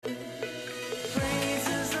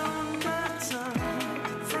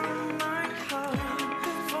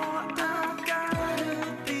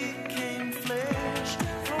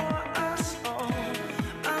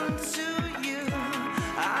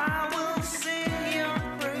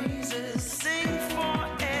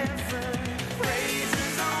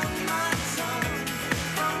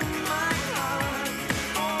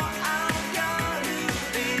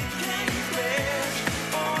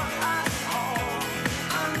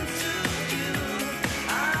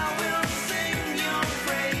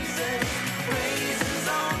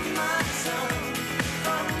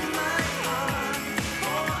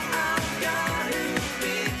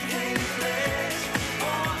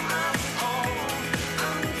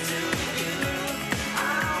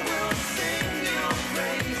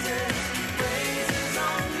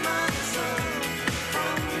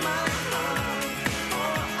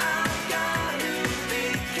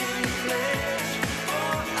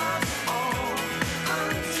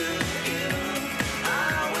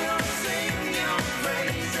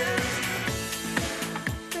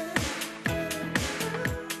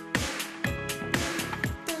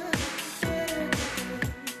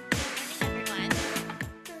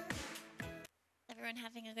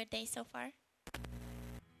day so far?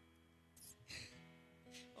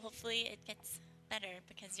 Well, hopefully it gets better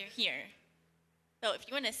because you're here. So if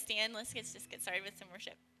you want to stand, let's just get started with some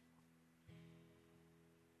worship.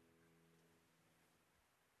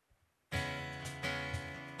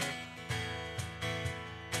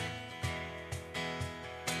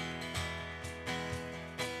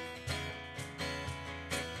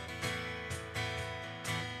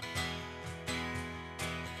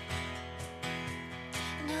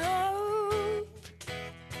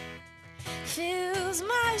 Fills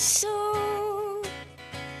my soul,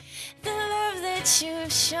 the love that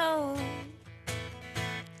you've shown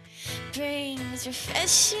brings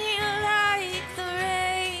refreshing like the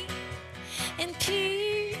rain, and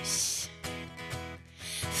peace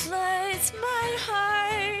floods my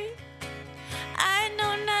heart. I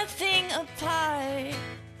know nothing apart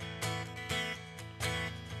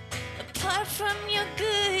from your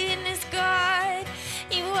goodness, God.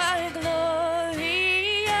 You are glorious,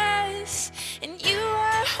 and you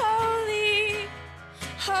are holy,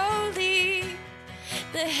 holy.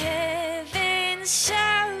 The heavens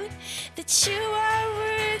shout that you are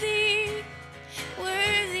worthy,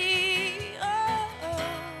 worthy. Oh, oh.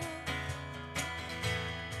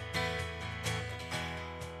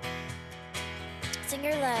 Sing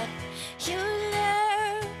your love. Your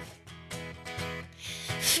love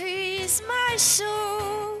frees my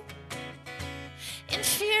soul, and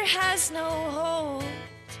fear has no hold.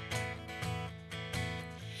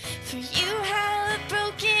 For you have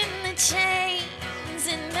broken the chains,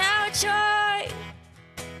 and now joy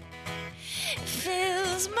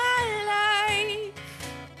fills my life.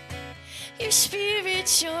 Your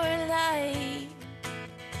spirit, your light.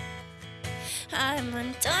 I'm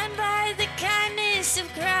undone by the kindness of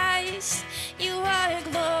Christ. You are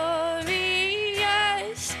glorious,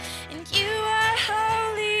 and you are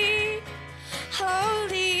holy,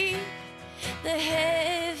 holy. The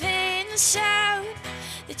heavens shout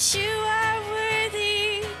that you are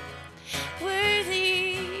worthy,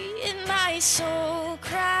 worthy. And my soul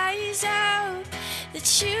cries out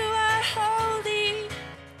that you are holy,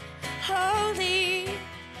 holy.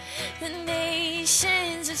 The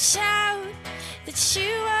nations will shout that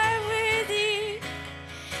you are worthy,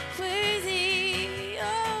 worthy.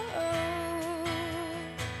 Oh, oh.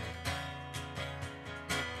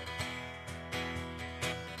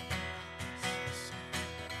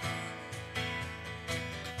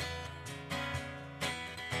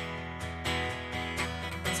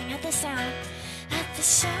 Sing at the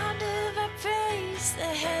sound of our praise, the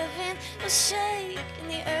heaven will shake and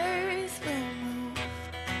the earth will move.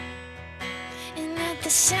 And at the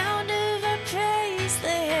sound of our praise, the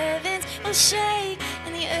heavens will shake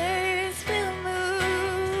and the earth will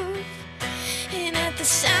move. And at the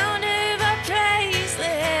sound of our praise, the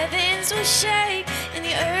heavens will shake and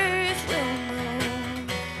the earth will move.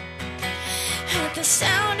 At the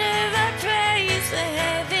sound of our praise, the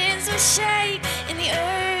heavens will shake and the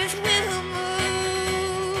earth will move.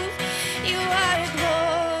 You are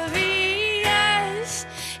glorious,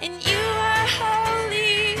 and you are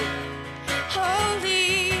holy,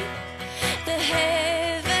 holy. The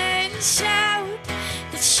heavens shout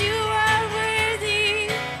that you are worthy,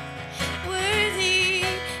 worthy.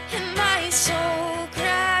 And my soul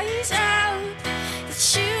cries out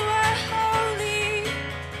that you are holy,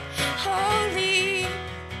 holy.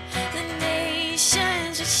 The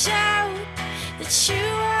nations will shout that you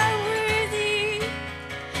are worthy,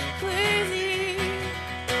 worthy.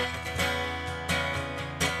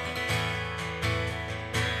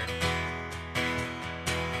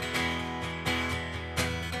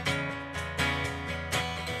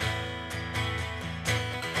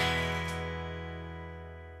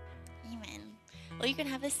 Amen. Well, you can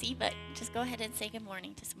have a seat, but just go ahead and say good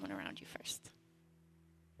morning to someone around you first.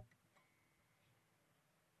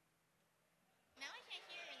 Now I can't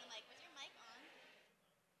hear in the mic. Was your mic on?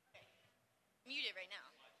 Okay. Muted right now.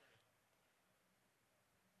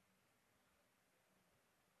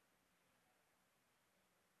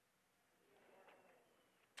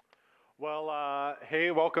 Well,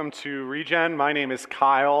 hey, welcome to Regen. My name is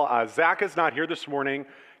Kyle. Zach is not here this morning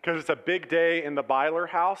because it's a big day in the Byler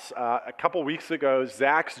house. A couple weeks ago,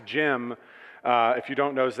 Zach's gym, if you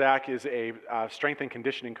don't know, Zach is a strength and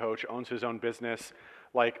conditioning coach, owns his own business.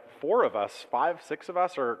 Like 5, 6 of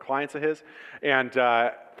us are clients of his. And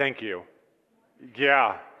thank you.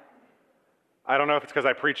 Yeah. I don't know if it's because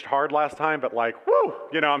I preached hard last time, but like, woo,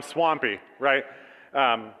 I'm swampy, right?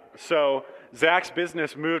 So Zach's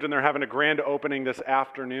business moved, and they're having a grand opening this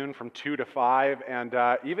afternoon from 2 to 5. And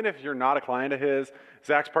even if you're not a client of his,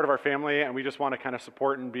 Zach's part of our family, and we just want to kind of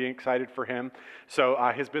support and be excited for him. So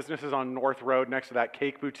his business is on North Road next to that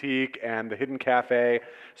cake boutique and the Hidden Cafe.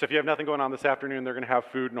 So if you have nothing going on this afternoon, they're going to have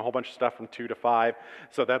food and a whole bunch of stuff from 2 to 5.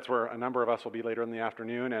 So that's where a number of us will be later in the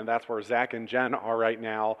afternoon, and that's where Zach and Jen are right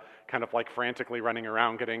now, kind of like frantically running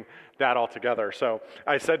around getting that all together. So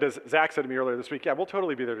Zach said to me earlier this week, yeah, we'll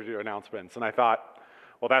totally be there to do announcements. And I thought,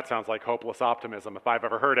 well, that sounds like hopeless optimism if I've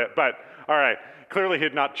ever heard it. But all right, clearly he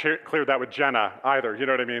had not cleared that with Jenna either, you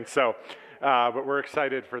know what I mean? So, but we're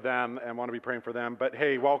excited for them and want to be praying for them. But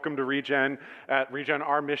hey, welcome to Regen. At Regen,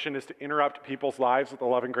 our mission is to interrupt people's lives with the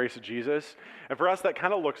love and grace of Jesus. And for us, that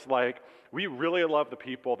kind of looks like we really love the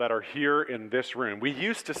people that are here in this room. We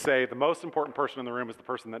used to say the most important person in the room is the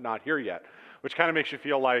person that's not here yet, which kind of makes you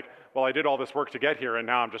feel like, well, I did all this work to get here and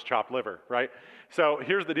now I'm just chopped liver, right? So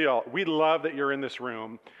here's the deal. We love that you're in this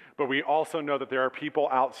room, but we also know that there are people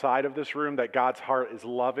outside of this room that God's heart is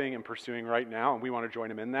loving and pursuing right now, and we want to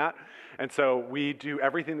join him in that. And so we do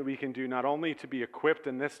everything that we can do, not only to be equipped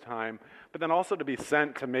in this time, but then also to be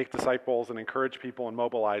sent to make disciples and encourage people and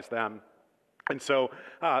mobilize them. And so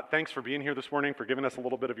thanks for being here this morning, for giving us a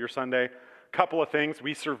little bit of your Sunday. Couple of things.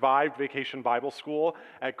 We survived Vacation Bible School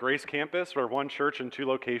at Grace Campus. We're one church in 2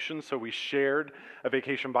 locations, so we shared a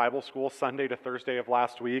Vacation Bible School Sunday to Thursday of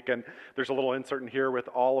last week, and there's a little insert in here with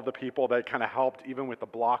all of the people that kind of helped, even with the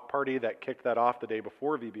block party that kicked that off the day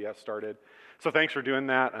before VBS started. So thanks for doing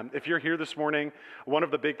that. If you're here this morning, one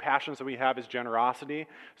of the big passions that we have is generosity.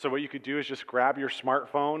 So what you could do is just grab your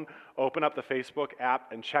smartphone, open up the Facebook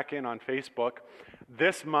app, and check in on Facebook.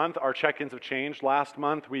 This month, our check-ins have changed. Last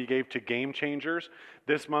month, we gave to Game Changers.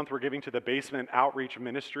 This month, we're giving to the Basement Outreach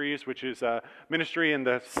Ministries, which is a ministry in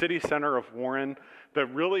the city center of Warren that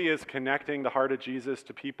really is connecting the heart of Jesus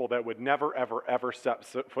to people that would never, ever, ever step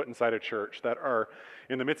foot inside a church, that are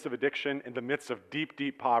in the midst of addiction, in the midst of deep,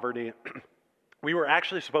 deep poverty. We were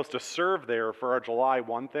actually supposed to serve there for our July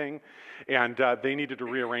 1 thing, and they needed to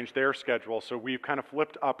rearrange their schedule, so we've kind of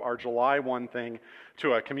flipped up our July 1 thing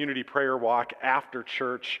to a community prayer walk after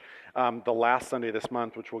church the last Sunday this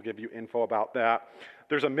month, which we'll give you info about that.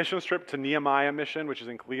 There's a mission trip to Nehemiah Mission, which is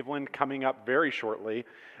in Cleveland, coming up very shortly,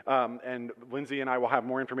 and Lindsay and I will have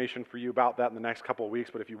more information for you about that in the next couple of weeks,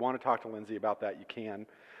 but if you want to talk to Lindsay about that, you can.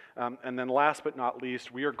 And then last but not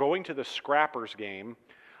least, we are going to the Scrappers game.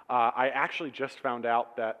 I actually just found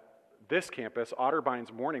out that this campus,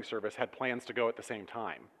 Otterbine's morning service, had plans to go at the same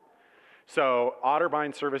time. So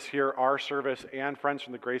Otterbein service here, our service, and friends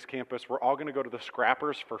from the Grace campus, we're all going to go to the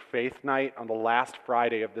Scrappers for Faith Night on the last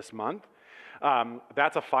Friday of this month.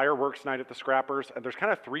 That's a fireworks night at the Scrappers, and there's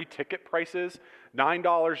kind of 3 ticket prices.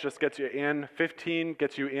 $9 just gets you in, $15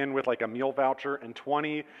 gets you in with like a meal voucher, and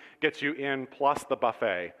 $20 gets you in plus the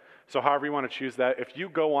buffet. So however you want to choose that, if you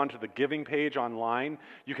go onto the giving page online,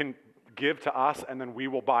 you can give to us, and then we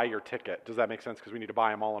will buy your ticket. Does that make sense? Because we need to buy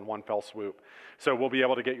them all in one fell swoop. So we'll be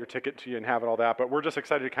able to get your ticket to you and have it all that. But we're just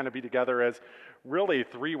excited to kind of be together as really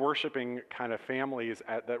 3 worshiping kind of families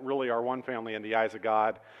that really are one family in the eyes of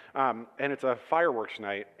God. And it's a fireworks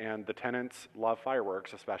night, and the tenants love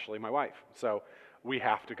fireworks, especially my wife. So we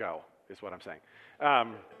have to go, is what I'm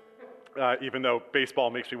saying. Even though baseball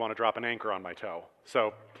makes me want to drop an anchor on my toe.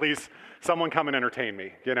 So please, someone come and entertain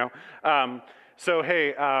me, you know? So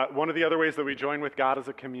hey, one of the other ways that we join with God as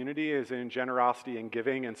a community is in generosity and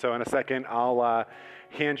giving. And so in a second, I'll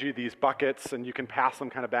hand you these buckets, and you can pass them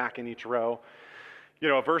kind of back in each row. You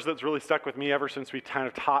know, a verse that's really stuck with me ever since we kind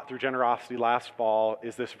of taught through generosity last fall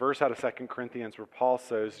is this verse out of 2 Corinthians where Paul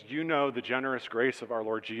says, "You know the generous grace of our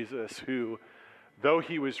Lord Jesus, who, though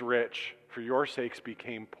he was rich, for your sakes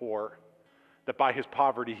became poor, that by his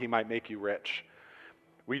poverty he might make you rich."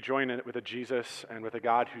 We join in it with a Jesus and with a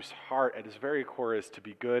God whose heart at his very core is to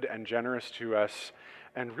be good and generous to us.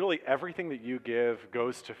 And really everything that you give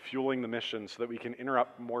goes to fueling the mission so that we can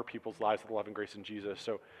interrupt more people's lives with love and grace in Jesus.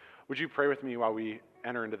 So would you pray with me while we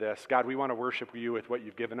enter into this? God, we want to worship you with what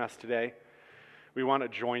you've given us today. We want to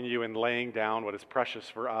join you in laying down what is precious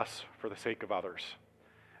for us for the sake of others.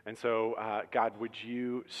 And so, God, would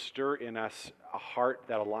you stir in us a heart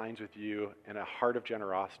that aligns with you and a heart of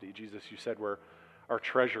generosity? Jesus, you said where our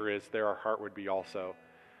treasure is, there our heart would be also.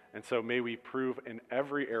 And so may we prove in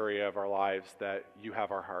every area of our lives that you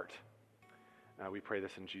have our heart. We pray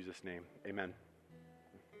this in Jesus' name. Amen.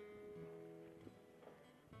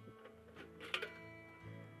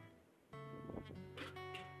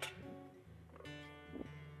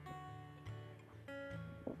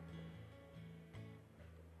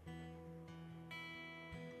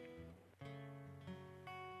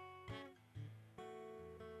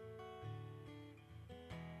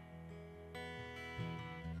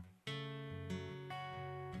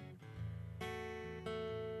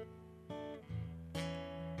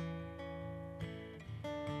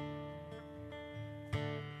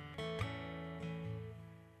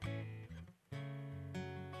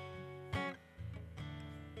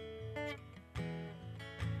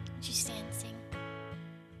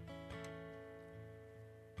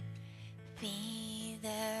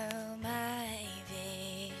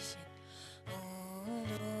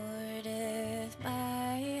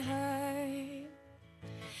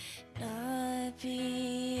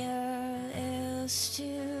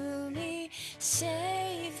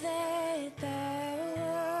 save that thou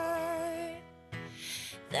art.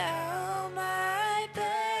 Thou my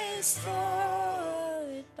best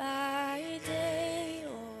Lord, by day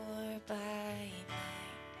or by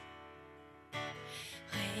night,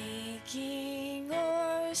 waking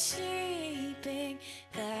or sleeping,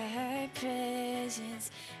 thy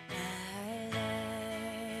presence my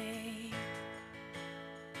light.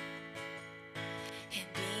 And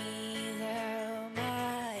be thou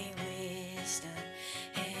my wisdom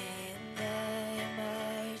and thy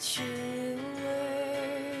my true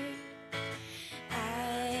word. I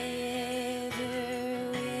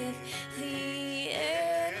ever with thee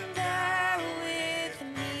and thou with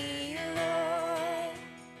me, Lord.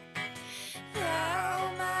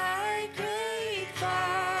 Thou my great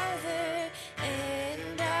Father,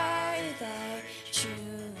 and I thy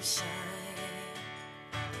true Son.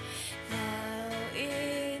 Thou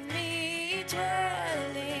in me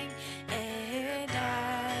dwelling, and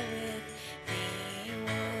I with thee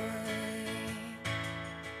one.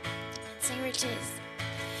 Sing riches.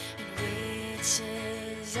 And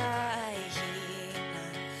riches I hear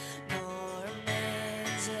not, nor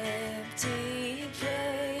man's empty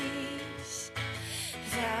praise.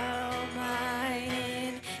 Thou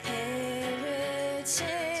mine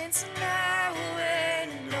inheritance now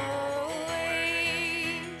and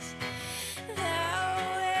always.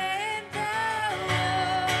 Thou and thou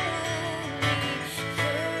only,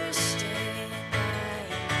 first in my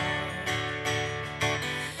heart.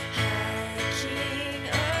 High King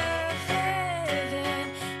of heaven,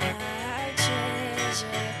 I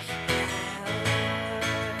treasure thou art.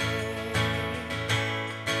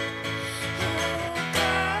 Oh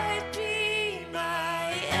God, be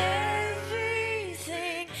my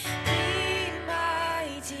everything, be my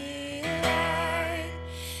delight,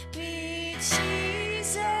 be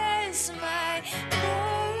Jesus my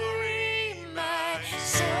glory, my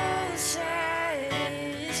soul satisfied.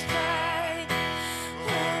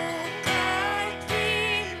 Oh God, be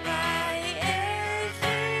my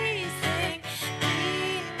everything,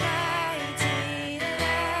 be my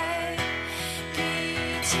delight, be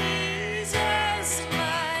Jesus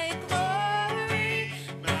my glory,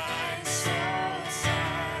 my soul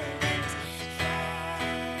satisfied.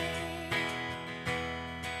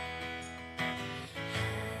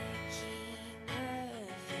 King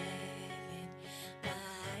of heaven,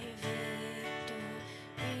 my victory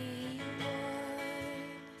won.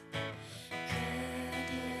 Grant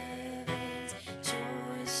heaven's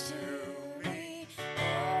joys to me, oh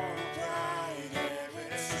bright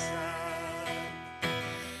heaven's sun.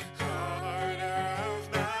 Heart of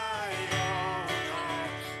my own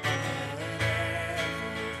heart, whatever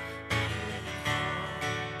before.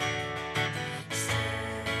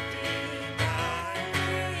 Still be my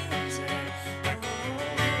reason,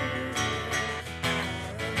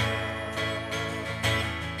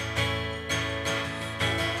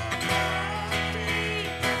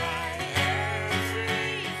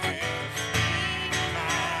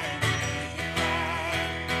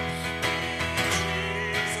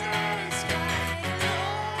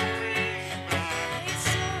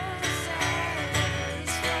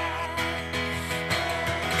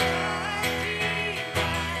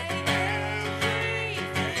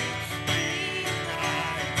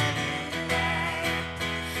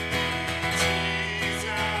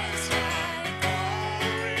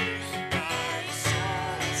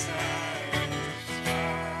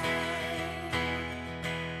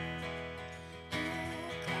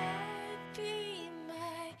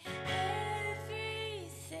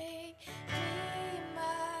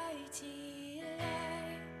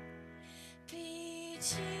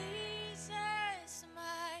 Jesus,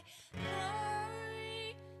 my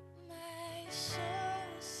glory, my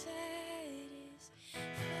soul satisfied.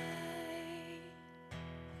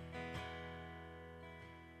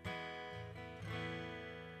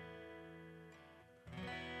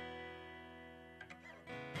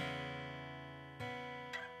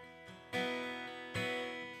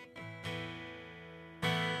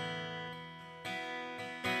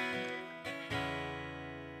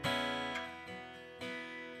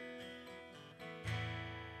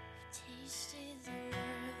 Tasted the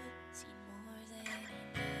world, seen more than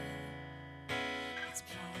enough. Its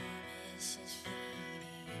promise is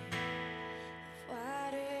fleeting. Of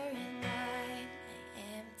water and wine, I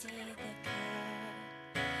emptied the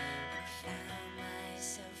cup and found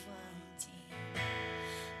myself wanting.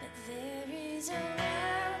 But there is a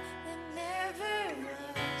well that never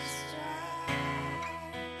runs dry.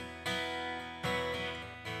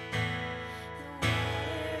 The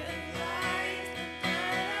water of life, the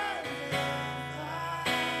blood of love.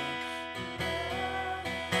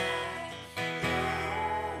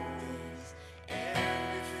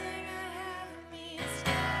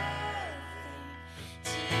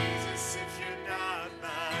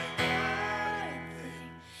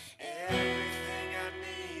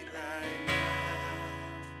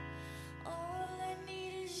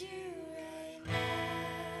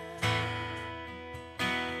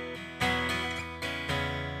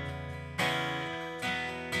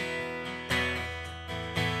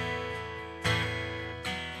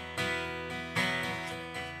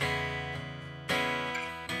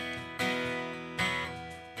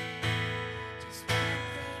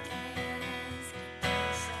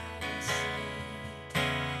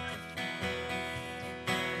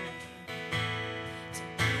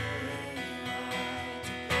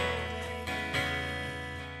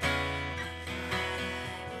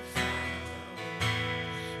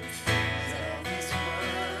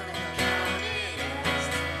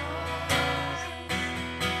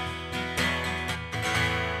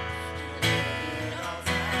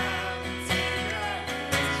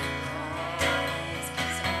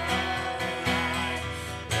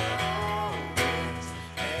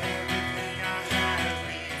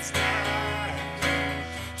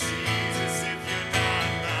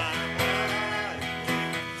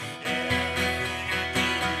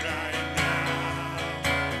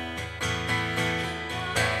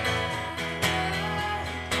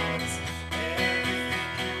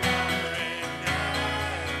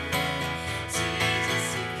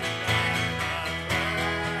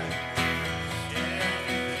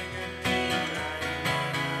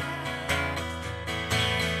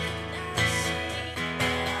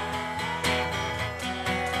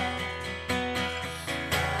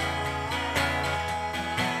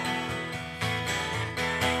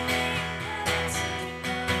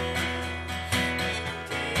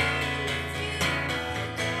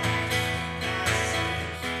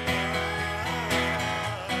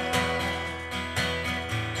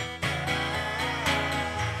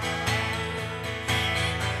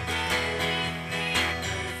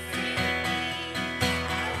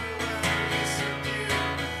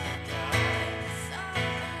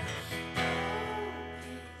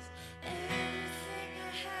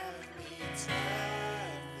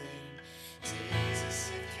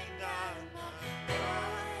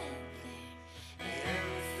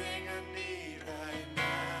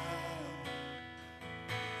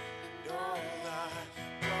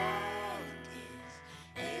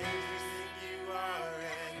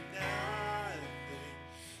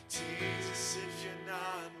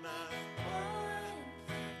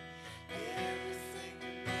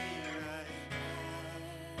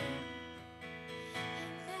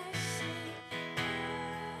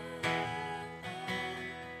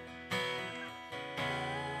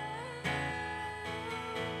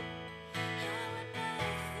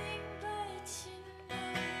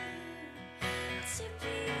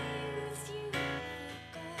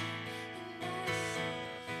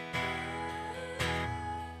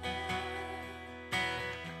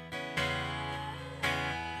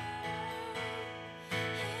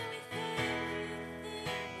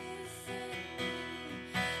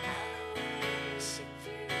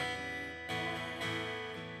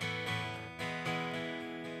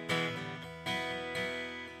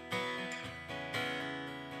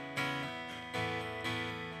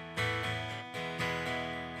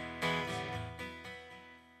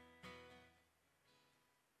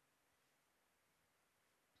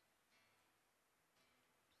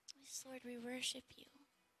 Yes, Lord, we worship you.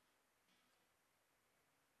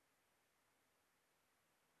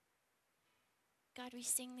 God, we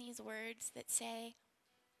sing these words that say,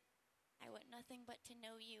 I want nothing but to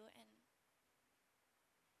know you. And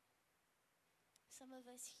some of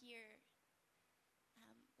us here,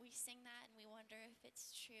 we sing that and we wonder if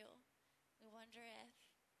it's true. We wonder if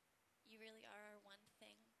you really are our one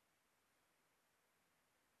thing.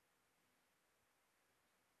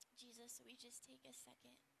 Jesus, we just take a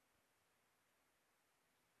second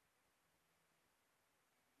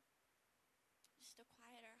just to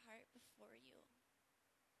quiet our heart before you.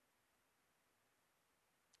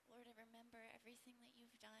 Lord, I remember everything that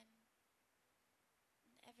you've done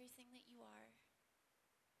and everything that you are.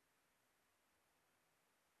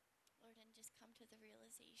 Lord, and just come to the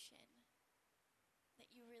realization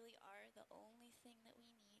that you really are the only thing that we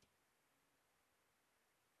need.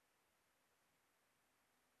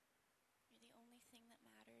 You're the only thing that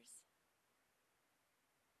matters.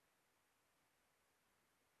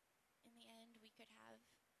 In the end, we could have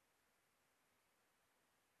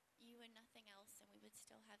you and nothing else, and we would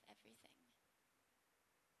still have everything.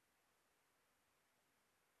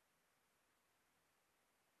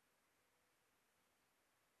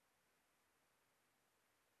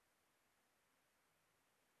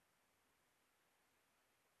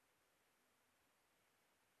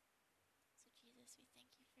 So Jesus, we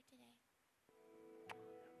thank you for today.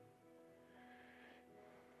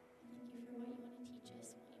 Thank you for what you want to teach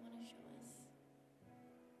us, what you want to show us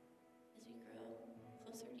as we grow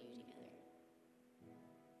closer to you together. We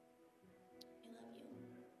love you.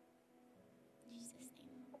 In Jesus'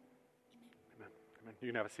 name, amen. Amen. You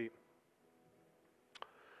can have a seat.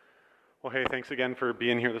 Well, hey, thanks again for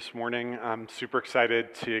being here this morning. I'm super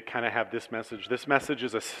excited to kind of have this message. This message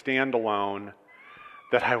is a standalone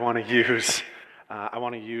that I want to use. I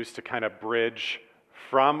want to use to kind of bridge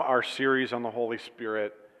from our series on the Holy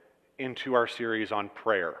Spirit into our series on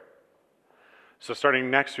prayer. So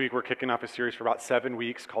starting next week, we're kicking off a series for about 7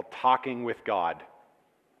 weeks called Talking with God.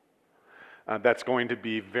 That's going to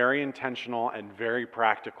be very intentional and very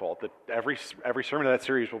practical. That every sermon of that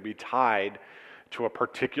series will be tied to a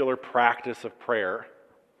particular practice of prayer.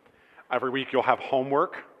 Every week you'll have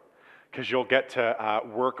homework because you'll get to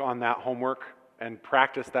work on that homework and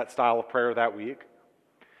practice that style of prayer that week.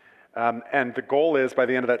 And the goal is by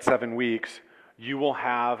the end of that 7 weeks, you will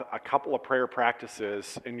have a couple of prayer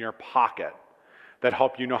practices in your pocket that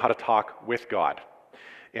help you know how to talk with God.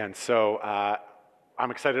 And so I'm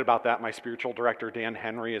excited about that. My spiritual director, Dan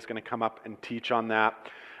Henry, is going to come up and teach on that.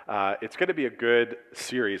 It's going to be a good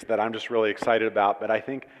series that I'm just really excited about. But I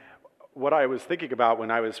think what I was thinking about when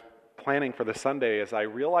I was planning for the Sunday is I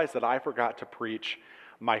realized that I forgot to preach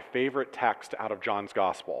my favorite text out of John's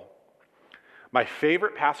Gospel. My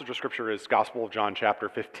favorite passage of Scripture is Gospel of John chapter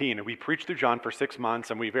 15. And we preached through John for 6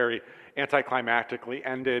 months, and we very anticlimactically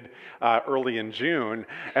ended early in June.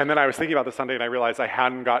 And then I was thinking about this Sunday, and I realized I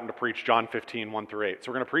hadn't gotten to preach John 15, 1 through 8.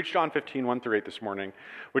 So we're going to preach John 15, 1 through 8 this morning,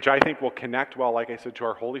 which I think will connect well, like I said, to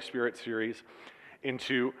our Holy Spirit series,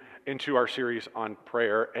 into our series on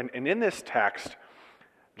prayer. And in this text,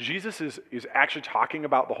 Jesus is actually talking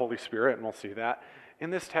about the Holy Spirit, and we'll see that. In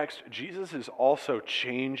this text, Jesus is also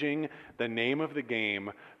changing the name of the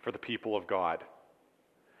game for the people of God.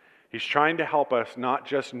 He's trying to help us not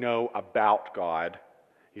just know about God,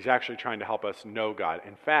 he's actually trying to help us know God.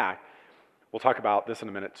 In fact, we'll talk about this in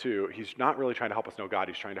a minute too. He's not really trying to help us know God,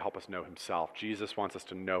 he's trying to help us know himself. Jesus wants us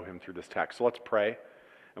to know him through this text. So let's pray,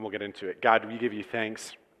 and we'll get into it. God, we give you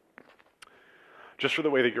thanks just for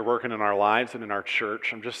the way that you're working in our lives and in our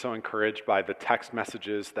church. I'm just so encouraged by the text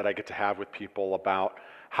messages that I get to have with people about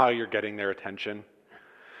how you're getting their attention.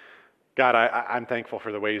 God, I'm thankful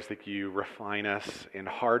for the ways that you refine us in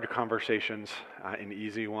hard conversations, in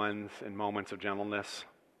easy ones, in moments of gentleness.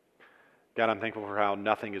 God, I'm thankful for how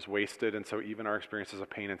nothing is wasted, and so even our experiences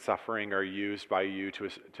of pain and suffering are used by you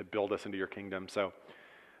to build us into your kingdom. So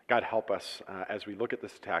God, help us as we look at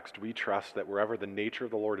this text. We trust that wherever the nature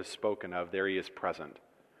of the Lord is spoken of, there he is present.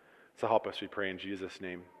 So help us, we pray in Jesus'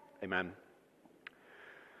 name. Amen.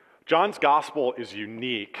 John's gospel is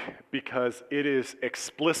unique because it is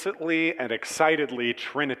explicitly and excitedly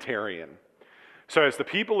Trinitarian. So as the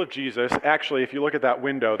people of Jesus, actually, if you look at that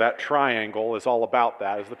window, that triangle is all about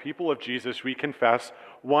that. As the people of Jesus, we confess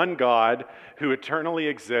one God who eternally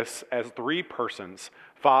exists as three persons,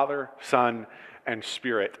 Father, Son, and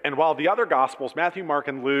Spirit. And while the other Gospels, Matthew, Mark,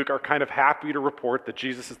 and Luke, are kind of happy to report that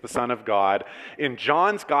Jesus is the Son of God, in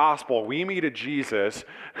John's Gospel, we meet a Jesus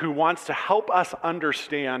who wants to help us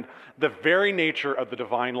understand the very nature of the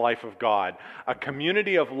divine life of God, a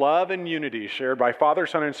community of love and unity shared by Father,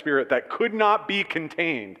 Son, and Spirit that could not be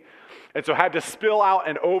contained, and so had to spill out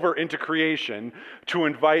and over into creation to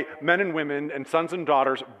invite men and women and sons and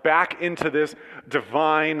daughters back into this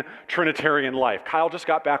divine Trinitarian life. Kyle just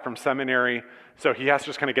got back from seminary, so he has to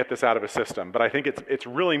just kind of get this out of his system. But I think it's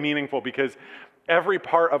really meaningful because every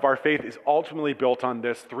part of our faith is ultimately built on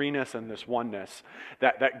this threeness and this oneness,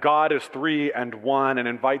 that God is three and one and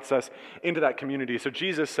invites us into that community. So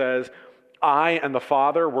Jesus says, I and the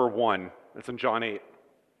Father were one. That's in John 8.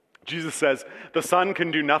 Jesus says, the Son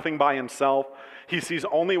can do nothing by himself. He sees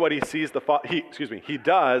only what he sees he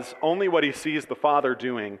does only what he sees the Father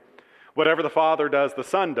doing. Whatever the Father does, the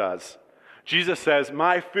Son does. Jesus says,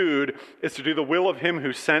 my food is to do the will of him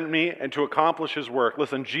who sent me and to accomplish his work.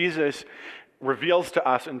 Listen, Jesus reveals to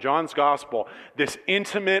us in John's gospel this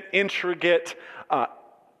intimate, intricate,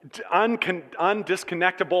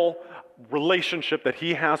 undisconnectable relationship that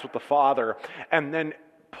he has with the Father, and then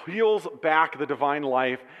peels back the divine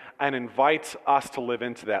life and invites us to live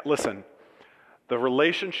into that. Listen, the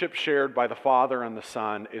relationship shared by the Father and the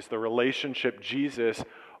Son is the relationship Jesus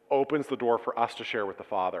opens the door for us to share with the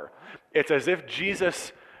Father. It's as if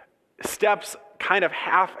Jesus steps kind of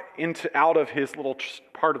half out of his little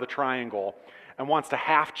part of the triangle and wants to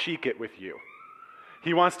half cheek it with you.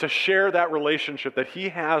 He wants to share that relationship that he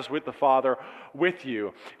has with the Father with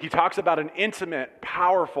you. He talks about an intimate,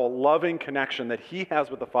 powerful, loving connection that he has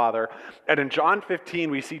with the Father. And in John 15,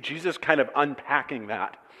 we see Jesus kind of unpacking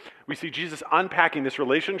that. We see Jesus unpacking this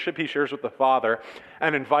relationship he shares with the Father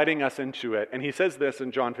and inviting us into it. And he says this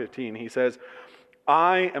in John 15. He says,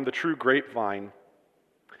 I am the true grapevine,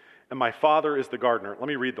 and my Father is the gardener. Let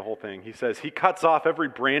me read the whole thing. He says, he cuts off every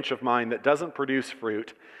branch of mine that doesn't produce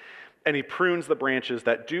fruit, and he prunes the branches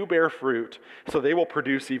that do bear fruit, so they will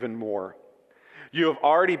produce even more. You have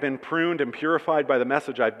already been pruned and purified by the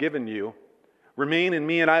message I've given you. Remain in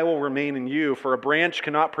me, and I will remain in you. For a branch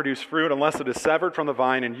cannot produce fruit unless it is severed from the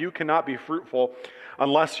vine, and you cannot be fruitful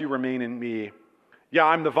unless you remain in me. Yeah,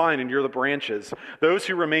 I'm the vine, and you're the branches. Those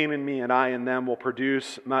who remain in me, and I in them, will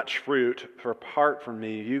produce much fruit. For apart from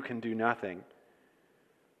me, you can do nothing.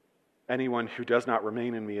 Anyone who does not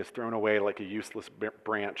remain in me is thrown away like a useless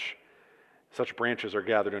branch. Such branches are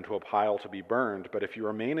gathered into a pile to be burned. But if you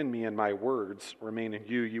remain in me and my words remain in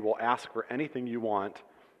you, you will ask for anything you want,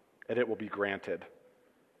 and it will be granted.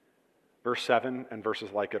 Verse 7 and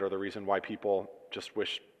verses like it are the reason why people just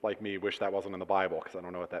wish that wasn't in the Bible, because I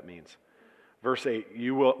don't know what that means. Verse 8,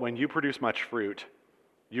 when you produce much fruit,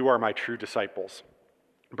 you are my true disciples.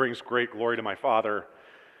 It brings great glory to my Father.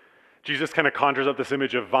 Jesus kind of conjures up this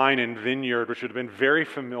image of vine and vineyard, which would have been very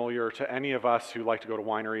familiar to any of us who like to go to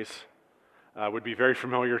wineries. Would be very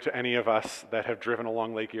familiar to any of us that have driven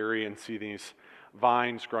along Lake Erie and see these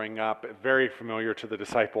vines growing up. Very familiar to the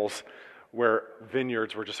disciples, where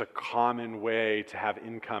vineyards were just a common way to have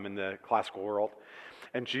income in the classical world.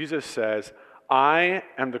 And Jesus says, I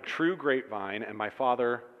am the true grapevine, and my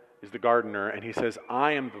Father is the gardener. And he says,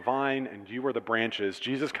 I am the vine, and you are the branches.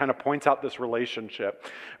 Jesus kind of points out this relationship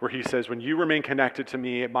where he says, when you remain connected to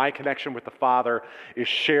me, my connection with the Father is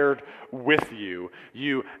shared with you.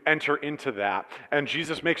 You enter into that. And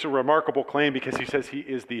Jesus makes a remarkable claim because he says he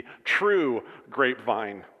is the true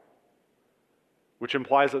grapevine, which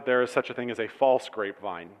implies that there is such a thing as a false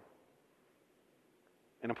grapevine.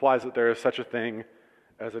 It implies that there is such a thing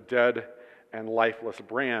as a dead and lifeless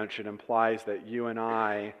branch. It implies that you and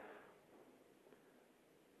I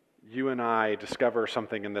discover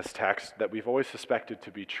something in this text that we've always suspected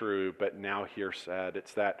to be true, but now hear said.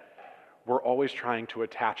 It's that we're always trying to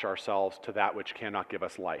attach ourselves to that which cannot give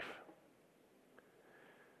us life.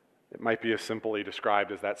 It might be as simply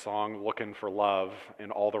described as that song, Looking for Love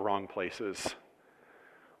in All the Wrong Places.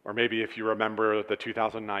 Or maybe if you remember the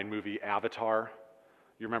 2009 movie Avatar,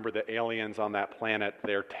 you remember the aliens on that planet,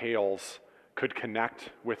 their tails could connect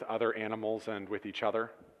with other animals and with each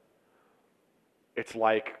other. It's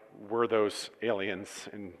like we're those aliens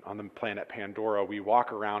on the planet Pandora. We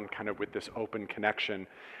walk around kind of with this open connection,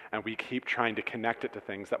 and we keep trying to connect it to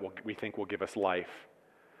things that we think will give us life.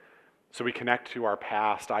 So we connect to our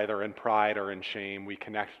past, either in pride or in shame. We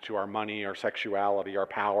connect to our money, our sexuality, our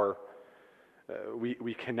power.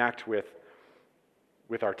 We connect with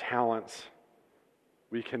our talents.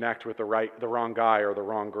 We connect with the wrong guy or the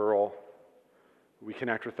wrong girl. We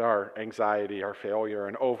connect with our anxiety, our failure,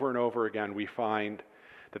 and over again we find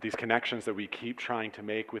that these connections that we keep trying to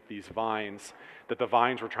make with these vines, that the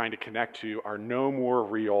vines we're trying to connect to are no more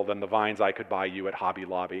real than the vines I could buy you at Hobby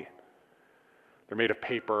Lobby. They're made of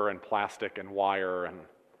paper and plastic and wire, and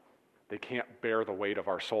they can't bear the weight of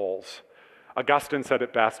our souls. Augustine said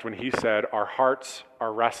it best when he said, our hearts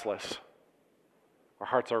are restless. Our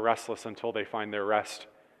hearts are restless until they find their rest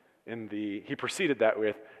in thee. He preceded that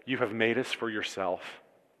with, you have made us for yourself.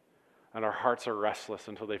 And our hearts are restless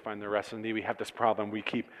until they find their rest in thee. We have this problem. We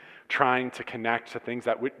keep trying to connect to things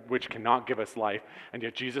that which cannot give us life. And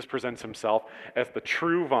yet Jesus presents himself as the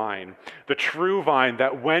true vine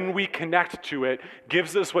that when we connect to it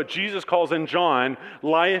gives us what Jesus calls in John,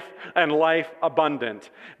 life and life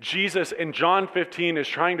abundant. Jesus in John 15 is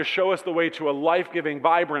trying to show us the way to a life-giving,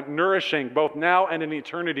 vibrant, nourishing, both now and in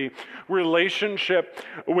eternity, relationship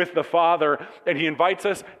with the Father. And he invites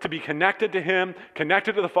us to be connected to him,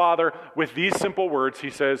 connected to the Father with these simple words. He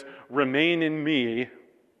says, remain in me,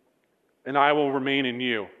 and I will remain in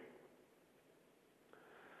you.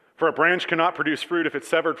 For a branch cannot produce fruit if it's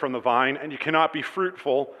severed from the vine, and you cannot be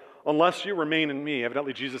fruitful unless you remain in me.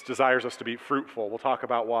 Evidently, Jesus desires us to be fruitful. We'll talk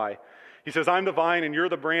about why. He says, I'm the vine and you're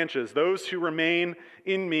the branches. Those who remain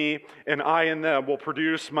in me and I in them will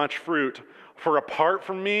produce much fruit. For apart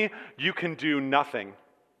from me, you can do nothing.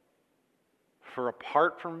 For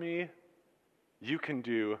apart from me, you can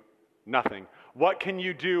do nothing. What can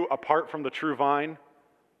you do apart from the true vine?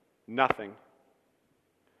 Nothing.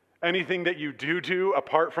 Anything that you do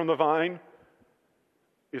apart from the vine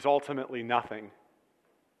is ultimately nothing.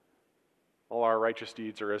 All our righteous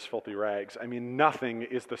deeds are as filthy rags. I mean, nothing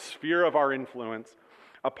is the sphere of our influence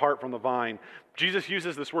apart from the vine. Jesus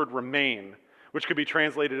uses this word remain, which could be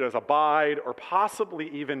translated as abide or possibly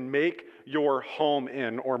even make your home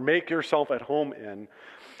in or make yourself at home in.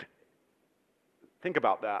 Think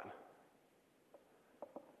about that.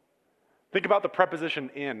 Think about the preposition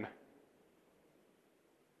in.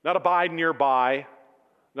 Not abide nearby,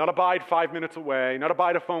 not abide 5 minutes away, not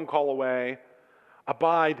abide a phone call away.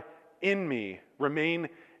 Abide in me, remain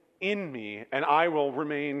in me, and I will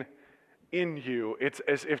remain in you. It's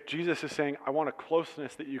as if Jesus is saying, I want a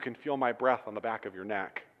closeness that you can feel my breath on the back of your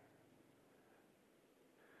neck.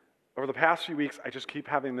 Over the past few weeks, I just keep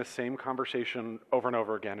having this same conversation over and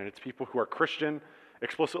over again, and it's people who are Christian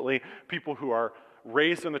explicitly, people who are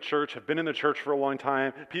raised in the church, have been in the church for a long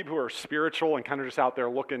time, people who are spiritual and kind of just out there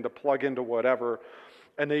looking to plug into whatever,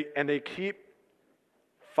 and they keep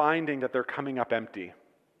finding that they're coming up empty.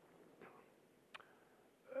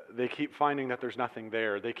 They keep finding that there's nothing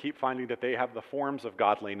there. They keep finding that they have the forms of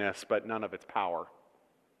godliness, but none of its power.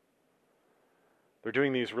 They're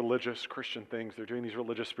doing these religious Christian things. They're doing these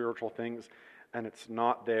religious spiritual things, and it's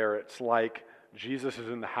not there. It's like Jesus is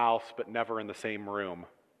in the house, but never in the same room.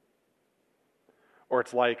 Or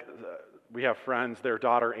it's like we have friends, their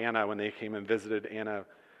daughter Anna, when they came and visited, Anna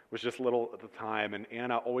was just little at the time, and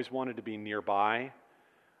Anna always wanted to be nearby,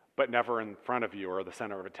 but never in front of you or the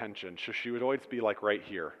center of attention. So she would always be like right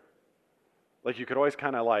here. Like you could always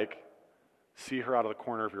kind of like see her out of the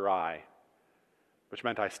corner of your eye, which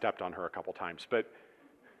meant I stepped on her a couple times. But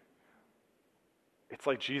it's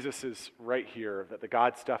like Jesus is right here, that the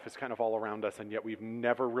God stuff is kind of all around us, and yet we've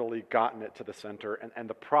never really gotten it to the center. And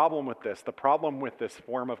the problem with this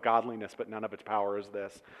form of godliness, but none of its power, is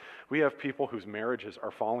this. We have people whose marriages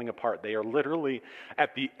are falling apart. They are literally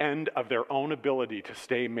at the end of their own ability to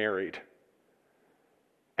stay married,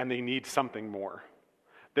 and they need something more.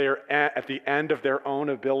 They are at the end of their own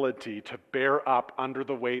ability to bear up under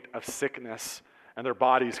the weight of sickness and their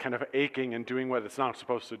bodies kind of aching and doing what it's not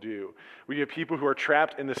supposed to do. We have people who are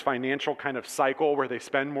trapped in this financial kind of cycle where they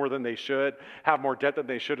spend more than they should, have more debt than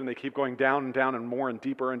they should, and they keep going down and down and more and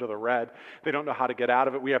deeper into the red. They don't know how to get out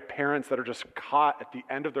of it. We have parents that are just caught at the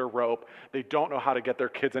end of their rope. They don't know how to get their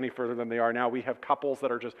kids any further than they are now. We have couples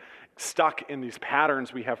that are just stuck in these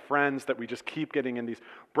patterns. We have friends that we just keep getting in these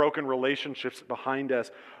broken relationships behind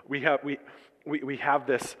us. We have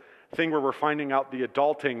this thing where we're finding out the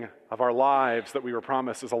adulting of our lives that we were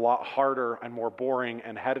promised is a lot harder and more boring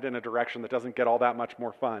and headed in a direction that doesn't get all that much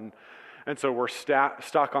more fun. And so we're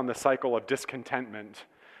stuck on the cycle of discontentment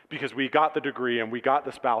because we got the degree and we got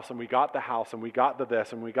the spouse and we got the house and we got the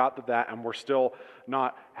this and we got the that, and we're still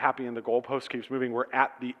not happy and the goalpost keeps moving. We're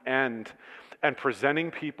at the end. And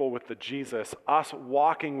presenting people with the Jesus, us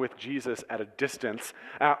walking with Jesus at a distance,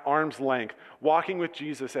 at arm's length, walking with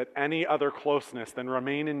Jesus at any other closeness than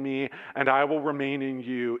remain in me and I will remain in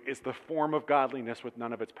you, is the form of godliness with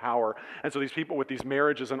none of its power. And so these people with these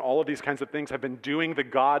marriages and all of these kinds of things have been doing the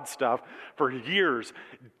God stuff for years,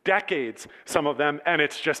 decades, some of them, and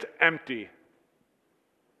it's just empty.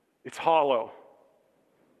 It's hollow.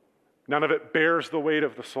 None of it bears the weight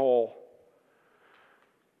of the soul.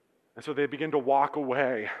 And so they begin to walk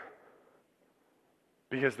away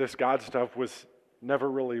because this God stuff was never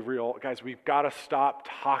really real. Guys, we've got to stop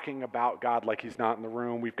talking about God like he's not in the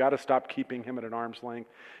room. We've got to stop keeping him at an arm's length.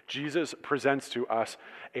 Jesus presents to us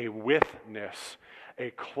a withness,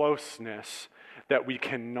 a closeness that we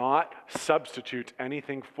cannot substitute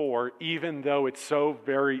anything for, even though it's so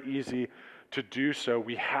very easy to do so.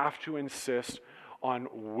 We have to insist on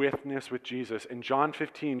withness with Jesus. In John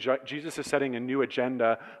 15, Jesus is setting a new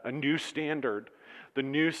agenda, a new standard. The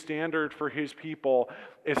new standard for his people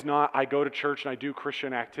is not, I go to church and I do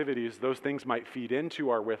Christian activities. Those things might feed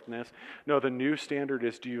into our witness. No, the new standard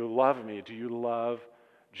is, do you love me? Do you love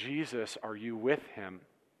Jesus? Are you with him?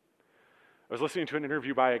 I was listening to an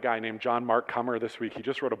interview by a guy named John Mark Comer this week. He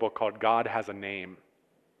just wrote a book called God Has a Name.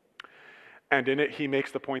 And in it, he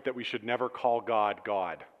makes the point that we should never call God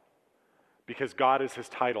God, because God is his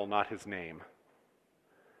title, not his name.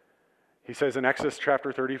 He says in Exodus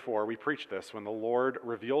chapter 34, we preach this, when the Lord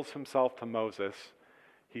reveals himself to Moses,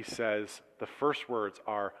 he says the first words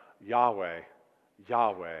are Yahweh,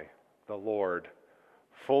 Yahweh, the Lord,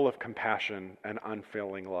 full of compassion and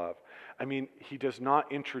unfailing love. I mean, he does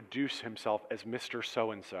not introduce himself as Mr.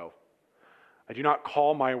 So-and-so. I do not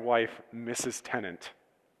call my wife Mrs. Tennant,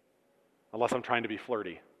 unless I'm trying to be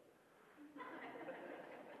flirty.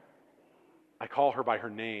 I call her by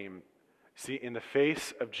her name. See, in the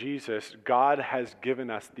face of Jesus, God has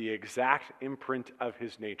given us the exact imprint of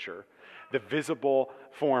his nature, the visible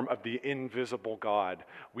form of the invisible God.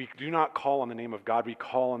 We do not call on the name of God, we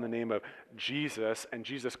call on the name of Jesus, and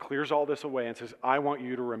Jesus clears all this away and says, I want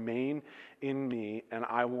you to remain in me, and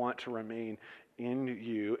I want to remain in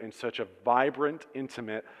you in such a vibrant,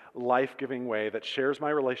 intimate, life-giving way that shares my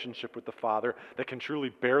relationship with the Father, that can truly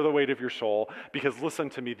bear the weight of your soul. Because listen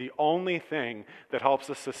to me, the only thing that helps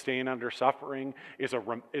us sustain under suffering is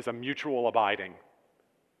a mutual abiding.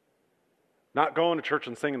 Not going to church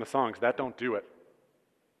and singing the songs, that don't do it.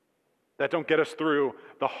 That don't get us through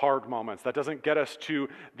the hard moments. That doesn't get us to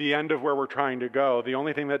the end of where we're trying to go. The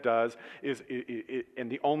only thing that does is, and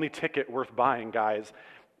the only ticket worth buying, guys,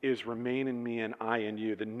 is remain in me and I in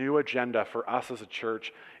you. The new agenda for us as a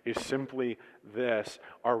church is simply this: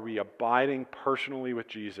 are we abiding personally with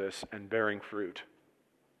Jesus and bearing fruit?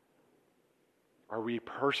 Are we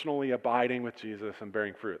personally abiding with Jesus and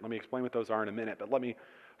bearing fruit? Let me explain what those are in a minute, but let me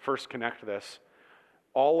first connect this.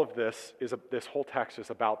 All of this whole text is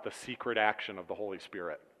about the secret action of the Holy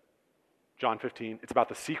Spirit. John 15, it's about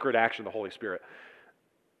the secret action of the Holy Spirit.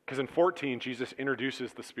 Because in 14, Jesus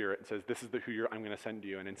introduces the Spirit and says, this is who I'm going to send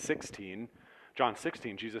you. And in 16, John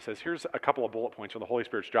 16, Jesus says, here's a couple of bullet points from the Holy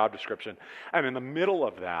Spirit's job description. And in the middle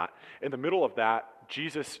of that,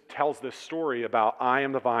 Jesus tells this story about, I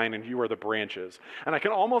am the vine and you are the branches. And I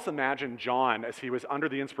can almost imagine John, as he was under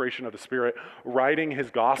the inspiration of the Spirit, writing his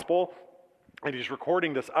gospel, and he's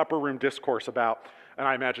recording this upper room discourse about, and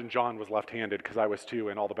I imagine John was left-handed, because I was too,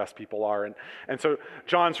 and all the best people are. And so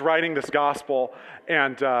John's writing this gospel,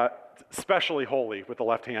 and especially holy with the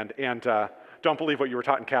left hand, and don't believe what you were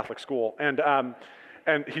taught in Catholic school.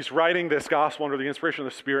 And he's writing this gospel under the inspiration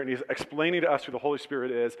of the Spirit, and he's explaining to us who the Holy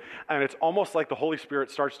Spirit is, and it's almost like the Holy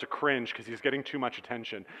Spirit starts to cringe because he's getting too much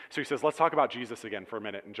attention. So he says, let's talk about Jesus again for a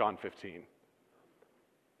minute in John 15.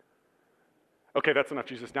 Okay, that's enough,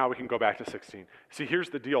 Jesus. Now we can go back to 16. See, here's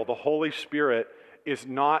the deal. The Holy Spirit is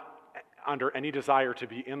not under any desire to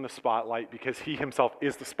be in the spotlight, because he himself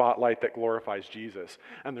is the spotlight that glorifies Jesus.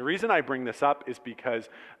 And the reason I bring this up is because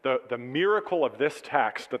the miracle of this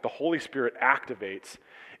text that the Holy Spirit activates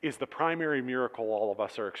is the primary miracle all of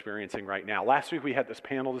us are experiencing right now. Last week we had this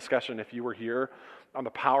panel discussion, if you were here, on the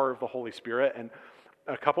power of the Holy Spirit, and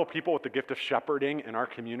a couple of people with the gift of shepherding in our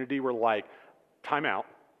community were like, time out.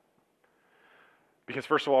 Because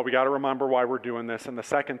first of all, we got to remember why we're doing this. And the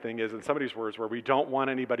second thing is, in somebody's words, where we don't want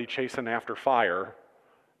anybody chasing after fire.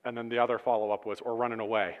 And then the other follow-up was, or running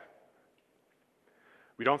away.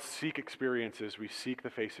 We don't seek experiences, we seek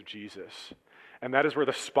the face of Jesus. And that is where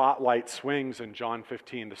the spotlight swings in John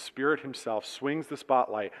 15. The Spirit himself swings the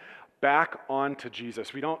spotlight back onto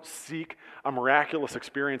Jesus. We don't seek a miraculous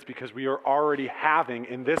experience because we are already having,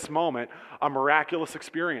 in this moment, a miraculous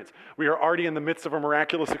experience. We are already in the midst of a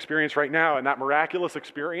miraculous experience right now, and that miraculous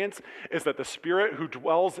experience is that the Spirit who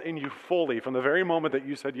dwells in you fully from the very moment that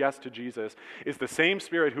you said yes to Jesus is the same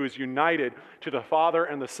Spirit who is united to the Father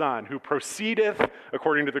and the Son, who proceedeth,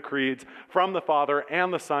 according to the creeds, from the Father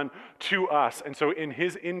and the Son to us. And so in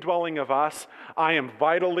his indwelling of us, I am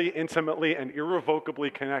vitally, intimately, and irrevocably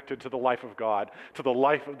connected to the life of God, to the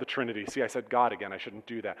life of the Trinity. See, I said God again. I shouldn't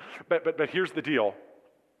do that. But here's the deal.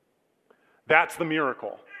 That's the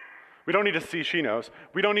miracle. We don't need to see, she knows.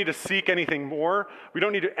 We don't need to seek anything more. We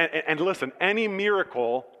don't need to, and listen, any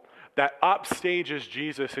miracle that upstages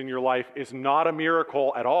Jesus in your life is not a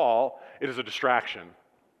miracle at all. It is a distraction.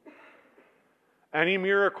 Any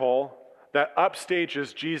miracle that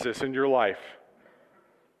upstages Jesus in your life.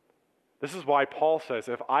 This is why Paul says,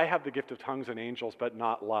 if I have the gift of tongues and angels but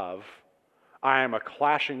not love, I am a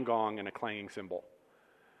clashing gong and a clanging cymbal,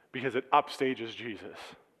 because it upstages Jesus.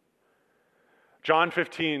 John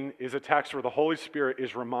 15 is a text where the Holy Spirit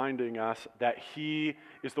is reminding us that he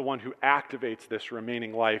is the one who activates this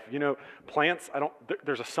remaining life. You know, plants,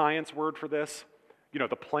 there's a science word for this. You know,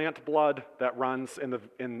 the plant blood that runs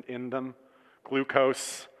in them,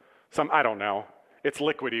 glucose, I don't know. It's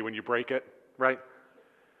liquidy when you break it, right?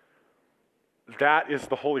 That is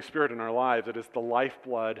the Holy Spirit in our lives. It is the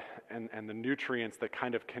lifeblood and the nutrients that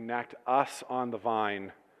kind of connect us on the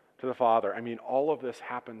vine to the Father. I mean, all of this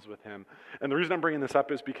happens with him. And the reason I'm bringing this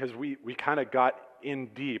up is because we kind of got in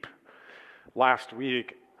deep last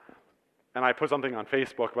week, and I put something on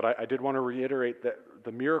Facebook, but I did want to reiterate that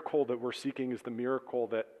the miracle that we're seeking is the miracle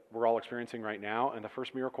that we're all experiencing right now, and the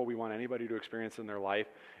first miracle we want anybody to experience in their life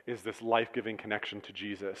is this life-giving connection to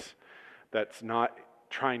Jesus. That's not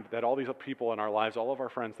that all these people in our lives, all of our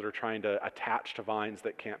friends that are trying to attach to vines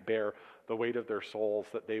that can't bear the weight of their souls,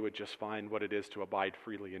 that they would just find what it is to abide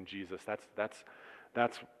freely in Jesus.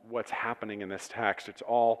 That's what's happening in this text. It's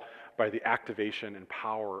all by the activation and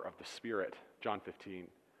power of the Spirit, John 15,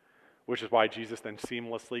 which is why Jesus then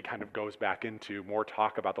seamlessly kind of goes back into more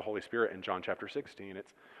talk about the Holy Spirit in John chapter 16.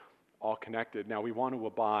 It's all connected. Now, we want to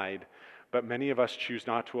abide, but many of us choose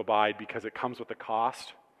not to abide because it comes with a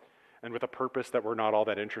cost and with a purpose that we're not all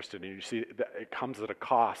that interested in. You see, it comes at a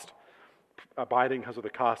cost. Abiding comes with a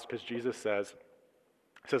cost because Jesus says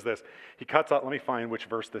this. He cuts out, let me find which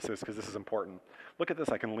verse this is because this is important. Look at this,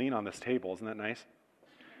 I can lean on this table. Isn't that nice?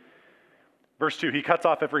 Verse 2, he cuts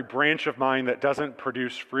off every branch of mine that doesn't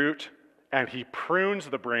produce fruit, and he prunes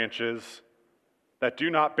the branches that do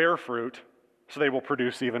not bear fruit, so they will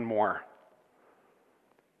produce even more.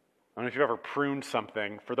 I don't know if you've ever pruned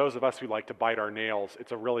something. For those of us who like to bite our nails,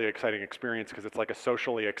 it's a really exciting experience because it's like a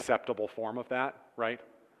socially acceptable form of that, right?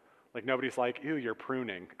 Like nobody's like, ew, you're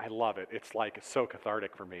pruning. I love it. It's like so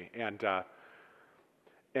cathartic for me. And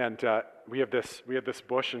we have this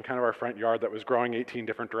bush in kind of our front yard that was growing 18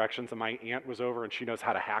 different directions, and my aunt was over, and she knows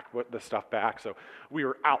how to hack this stuff back. So we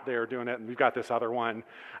were out there doing it, and we've got this other one,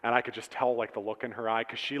 and I could just tell like the look in her eye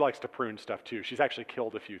because she likes to prune stuff too. She's actually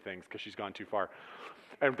killed a few things because she's gone too far.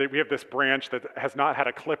 And we have this branch that has not had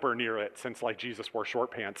a clipper near it since like Jesus wore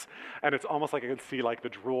short pants. And it's almost like I could see like the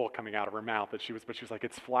drool coming out of her mouth but she was like,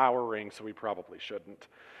 it's flowering, so we probably shouldn't.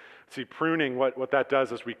 See, pruning, what that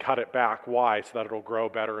does is we cut it back. Why? So that it'll grow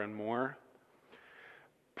better and more.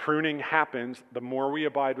 Pruning happens, the more we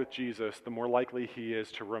abide with Jesus, the more likely he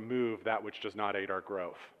is to remove that which does not aid our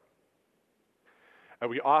growth. And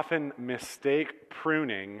we often mistake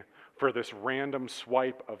pruning for this random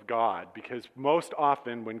swipe of God, because most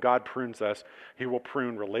often when God prunes us, he will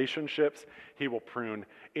prune relationships, he will prune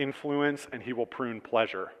influence, and he will prune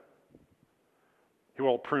pleasure. He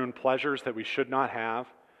will prune pleasures that we should not have.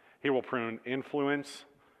 He will prune influence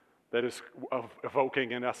that is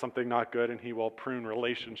evoking in us something not good, and he will prune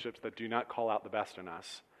relationships that do not call out the best in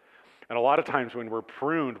us. And a lot of times when we're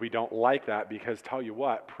pruned, we don't like that because, tell you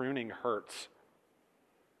what, pruning hurts.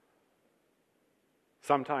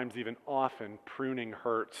 Sometimes, even often, pruning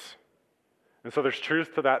hurts. And so there's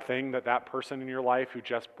truth to that thing that person in your life who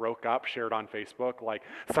just broke up shared on Facebook. Like,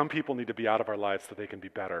 some people need to be out of our lives so they can be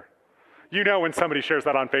better. You know when somebody shares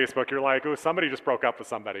that on Facebook, you're like, oh, somebody just broke up with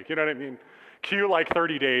somebody. You know what I mean? Cue like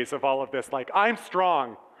 30 days of all of this, like, I'm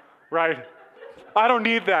strong, right? I don't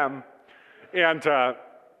need them. And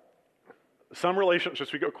some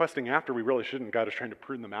relationships we go questing after we really shouldn't. God is trying to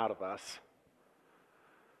prune them out of us.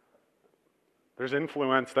 There's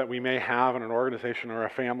influence that we may have in an organization or a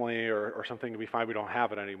family or something, we find we don't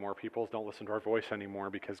have it anymore. People don't listen to our voice anymore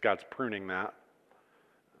because God's pruning that.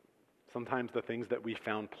 Sometimes the things that we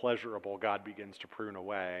found pleasurable, God begins to prune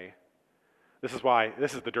away. This is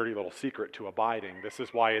the dirty little secret to abiding. This is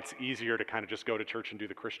why it's easier to kind of just go to church and do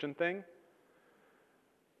the Christian thing.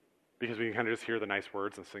 Because we can kind of just hear the nice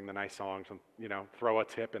words and sing the nice songs and, throw a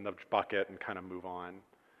tip in the bucket and kind of move on.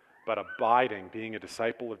 But abiding, being a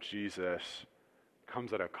disciple of Jesus,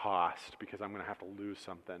 comes at a cost because I'm going to have to lose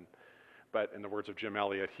something. But in the words of Jim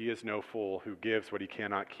Elliot, he is no fool who gives what he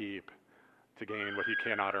cannot keep to gain what he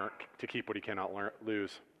cannot earn, to keep what he cannot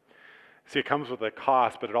lose. See, it comes with a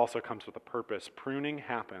cost, but it also comes with a purpose. Pruning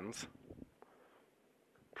happens,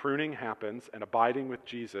 and abiding with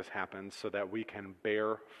Jesus happens so that we can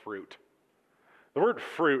bear fruit. The word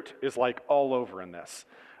fruit is like all over in this.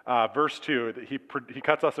 Verse 2, that he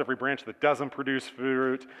cuts off every branch that doesn't produce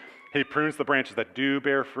fruit. He prunes the branches that do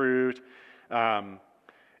bear fruit.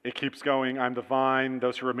 It keeps going, I'm the vine,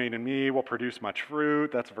 those who remain in me will produce much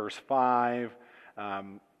fruit. That's verse 5.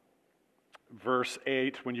 Verse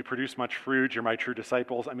 8, when you produce much fruit, you're my true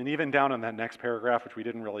disciples. I mean, even down in that next paragraph, which we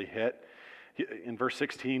didn't really hit, in verse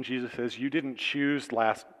 16, Jesus says, you didn't choose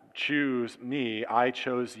me, I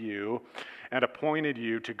chose you and appointed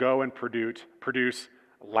you to go and produce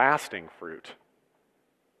lasting fruit.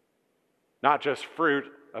 Not just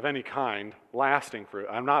fruit of any kind, lasting fruit.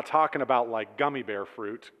 I'm not talking about like gummy bear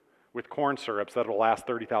fruit with corn syrups that will last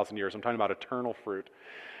 30,000 years. I'm talking about eternal fruit.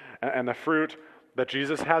 And the fruit that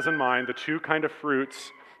Jesus has in mind, the two kind of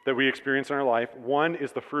fruits that we experience in our life, one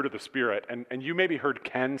is the fruit of the Spirit. And you maybe heard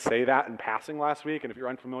Ken say that in passing last week, and if you're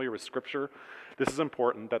unfamiliar with Scripture, this is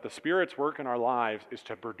important, that the Spirit's work in our lives is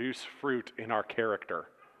to produce fruit in our character.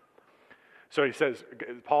 So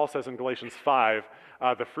Paul says in Galatians 5,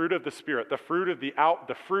 the fruit of the Spirit, the fruit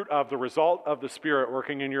of the result of the Spirit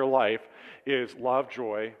working in your life is love,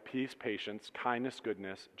 joy, peace, patience, kindness,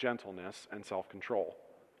 goodness, gentleness, and self-control.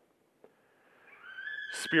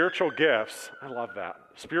 Spiritual gifts, I love that.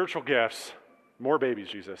 Spiritual gifts, more babies,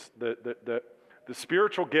 Jesus. The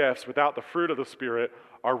spiritual gifts without the fruit of the Spirit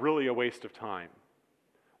are really a waste of time.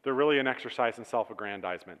 They're really an exercise in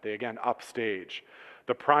self-aggrandizement. They, again, upstage.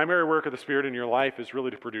 The primary work of the Spirit in your life is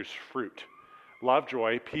really to produce fruit. Love,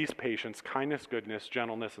 joy, peace, patience, kindness, goodness,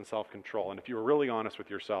 gentleness, and self-control. And if you were really honest with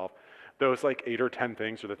yourself, those like 8 or 10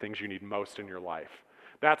 things are the things you need most in your life.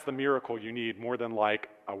 That's the miracle you need more than like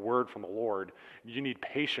a word from the Lord. You need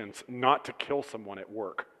patience not to kill someone at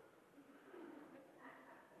work.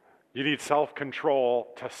 You need self-control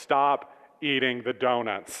to stop eating the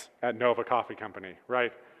donuts at Nova Coffee Company,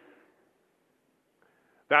 right?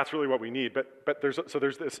 That's really what we need. But there's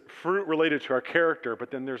this fruit related to our character,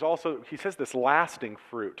 but then there's also, he says, this lasting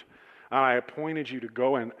fruit. I appointed you to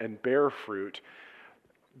go and bear fruit.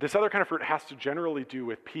 This other kind of fruit has to generally do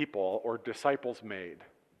with people or disciples made.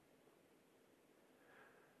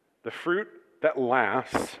 The fruit that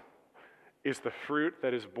lasts is the fruit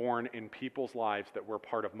that is born in people's lives that we're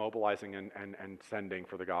part of mobilizing and sending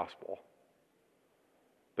for the gospel.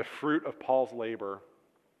 The fruit of Paul's labor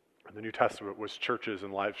in the New Testament was churches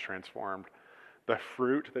and lives transformed. The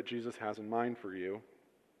fruit that Jesus has in mind for you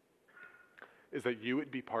is that you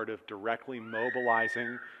would be part of directly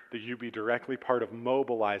mobilizing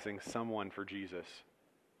someone for Jesus.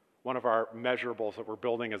 One of our measurables that we're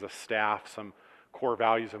building as a staff, some core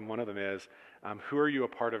values, and one of them is, who are you a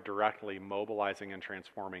part of directly mobilizing and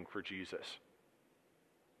transforming for Jesus?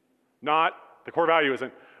 Not, the core value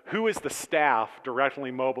isn't, who is the staff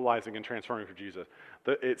directly mobilizing and transforming for Jesus?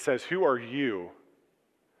 It says, who are you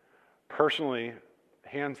personally,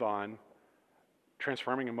 hands-on,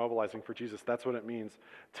 transforming and mobilizing for Jesus? That's what it means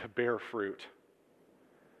to bear fruit.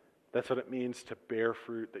 That's what it means to bear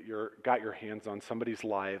fruit, that you're got your hands on somebody's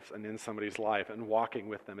lives and in somebody's life and walking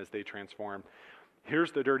with them as they transform.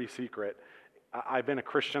 Here's the dirty secret. I've been a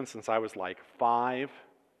Christian since I was like 5.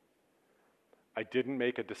 I didn't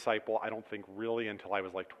make a disciple, I don't think, really until I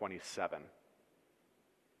was like 27.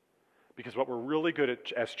 Because what we're really good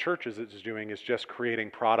at as churches is doing is just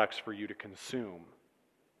creating products for you to consume.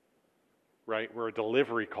 Right? We're a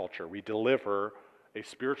delivery culture. We deliver a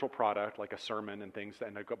spiritual product like a sermon and things,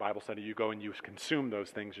 and a Bible study. You go and you consume those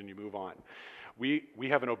things and you move on. We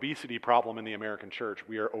have an obesity problem in the American church.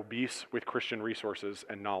 We are obese with Christian resources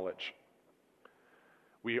and knowledge.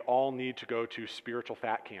 We all need to go to spiritual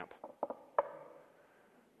fat camp.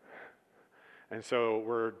 And so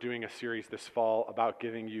we're doing a series this fall about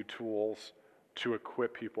giving you tools to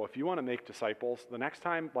equip people. If you want to make disciples, the next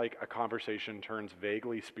time like a conversation turns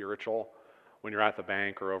vaguely spiritual, when you're at the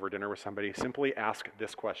bank or over dinner with somebody, simply ask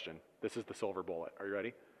this question. This is the silver bullet. Are you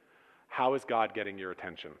ready? How is God getting your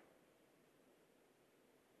attention?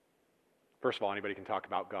 First of all, anybody can talk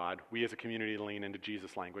about God. We as a community lean into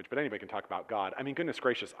Jesus language, but anybody can talk about God. I mean, goodness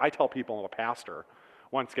gracious, I tell people I'm a pastor,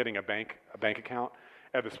 once getting a bank account,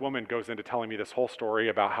 and this woman goes into telling me this whole story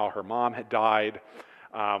about how her mom had died,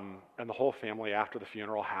 and the whole family after the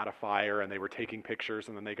funeral had a fire, and they were taking pictures,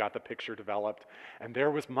 and then they got the picture developed, and there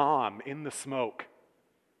was mom in the smoke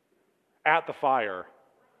at the fire.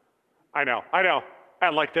 I know.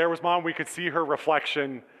 And like there was mom, we could see her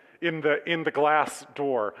reflection in the glass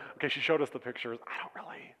door. Okay, she showed us the pictures.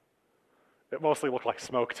 It mostly looked like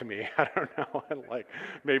smoke to me. I don't know. And like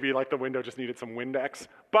maybe like the window just needed some Windex.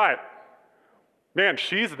 But man,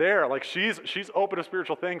 she's there. Like she's open to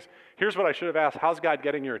spiritual things. Here's what I should have asked. How's God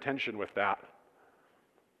getting your attention with that?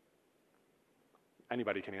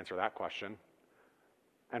 Anybody can answer that question.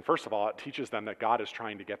 And first of all, it teaches them that God is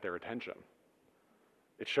trying to get their attention.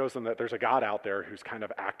 It shows them that there's a God out there who's kind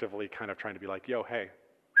of actively kind of trying to be like, yo, hey,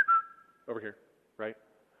 over here, right?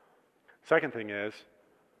 Second thing is,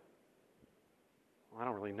 well, I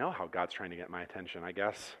don't really know how God's trying to get my attention, I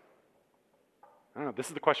guess. I don't know. This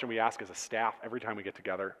is the question we ask as a staff every time we get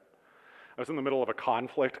together. I was in the middle of a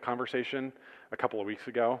conflict conversation a couple of weeks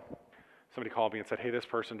ago. Somebody called me and said, hey, this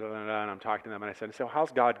person, da, da, da, and I'm talking to them, and I said, so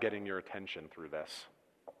how's God getting your attention through this?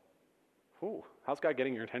 Ooh, how's God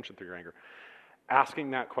getting your attention through your anger?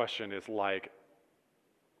 Asking that question is like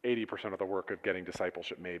 80% of the work of getting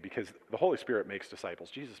discipleship made, because the Holy Spirit makes disciples.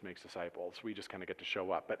 Jesus makes disciples. We just kind of get to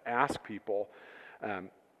show up. But ask people,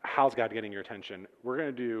 how's God getting your attention? We're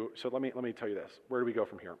going to do, so let me tell you this. Where do we go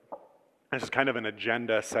from here? This is kind of an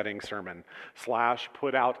agenda-setting sermon /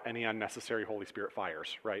 put out any unnecessary Holy Spirit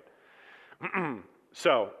fires, right?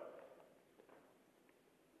 So,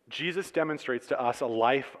 Jesus demonstrates to us a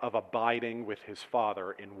life of abiding with his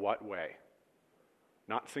Father in what way?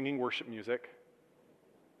 Not singing worship music,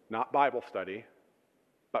 not Bible study,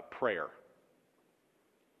 but prayer.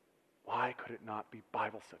 Why could it not be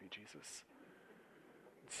Bible study, Jesus?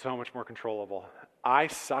 It's so much more controllable. I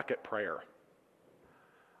suck at prayer.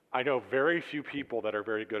 I know very few people that are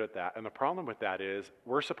very good at that. And the problem with that is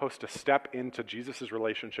we're supposed to step into Jesus'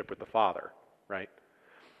 relationship with the Father, right?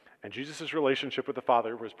 And Jesus' relationship with the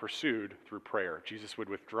Father was pursued through prayer. Jesus would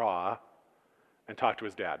withdraw and talk to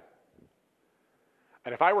his dad.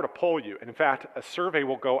 And if I were to poll you, and in fact, a survey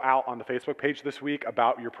will go out on the Facebook page this week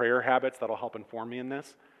about your prayer habits that'll help inform me in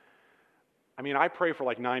this. I mean, I pray for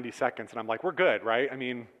like 90 seconds, and I'm like, we're good, right? I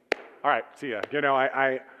mean, all right, see ya. You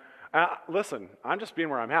know, listen, I'm just being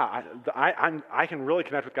where I'm at. I can really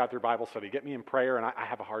connect with God through Bible study. Get me in prayer, and I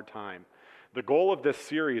have a hard time. The goal of this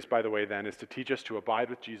series, by the way, then, is to teach us to abide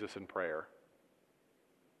with Jesus in prayer.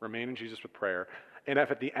 Remain in Jesus with prayer. And if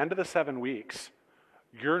at the end of the 7 weeks,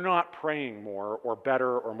 you're not praying more or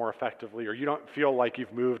better or more effectively, or you don't feel like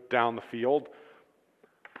you've moved down the field,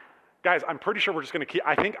 guys, I'm pretty sure we're just going to keep,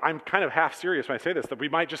 I think I'm kind of half serious when I say this, that we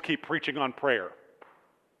might just keep preaching on prayer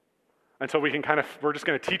until we can we're just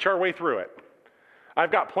going to teach our way through it.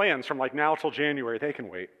 I've got plans from like now till January. They can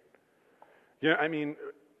wait. You know, I mean,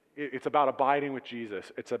 it's about abiding with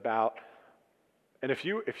Jesus. It's about, and if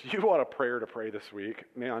you want a prayer to pray this week,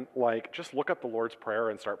 man, like just look up the Lord's Prayer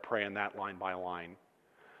and start praying that line by line.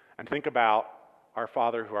 And think about, our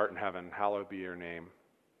Father who art in heaven, hallowed be your name.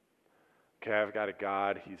 Okay, I've got a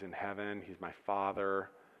God. He's in heaven. He's my Father.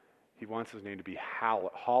 He wants his name to be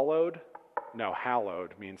hallowed. No,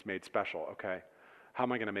 hallowed means made special. Okay, how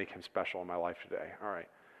am I going to make him special in my life today? All right,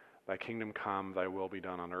 thy kingdom come, thy will be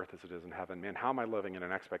done on earth as it is in heaven. Man, how am I living in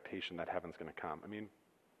an expectation that heaven's going to come? I mean,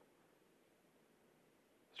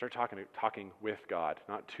 start talking with God,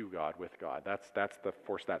 not to God, with God. That's the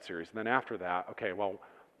force of that series. And then after that, okay, well,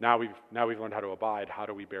 now we've learned how to abide. How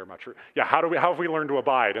do we bear much fruit? Yeah, how have we learned to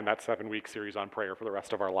abide in that 7-week series on prayer for the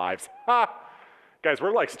rest of our lives? Guys,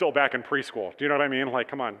 we're like still back in preschool. Do you know what I mean? Like,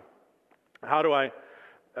 come on. How do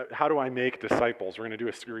I make disciples? We're going to do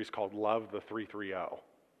a series called Love the 330.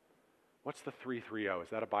 What's the 330? Is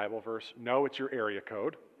that a Bible verse? No, it's your area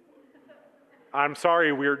code. I'm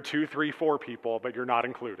sorry, weird 2, 3, 4 people, but you're not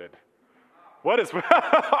included. What is,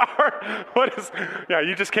 yeah,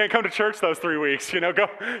 you just can't come to church those 3 weeks. You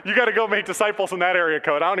got to go make disciples in that area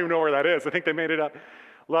code. I don't even know where that is. I think they made it up.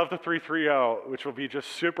 Love the 330, which will be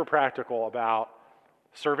just super practical about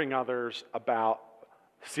serving others, about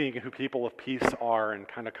seeing who people of peace are and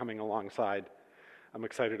kind of coming alongside. I'm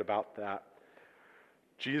excited about that.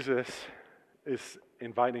 Jesus is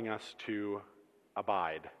inviting us to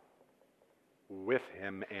abide with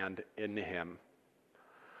him and in him.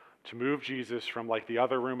 To move Jesus from like the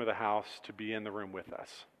other room of the house to be in the room with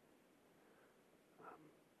us.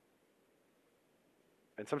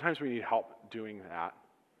 And sometimes we need help doing that.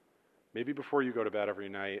 Maybe before you go to bed every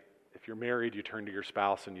night, if you're married, you turn to your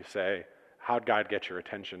spouse and you say, how'd God get your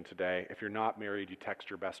attention today? If you're not married, you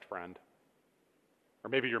text your best friend.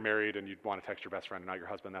 Or maybe you're married and you'd want to text your best friend and not your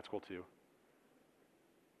husband. That's cool too.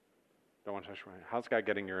 Don't want to text your friend. How's God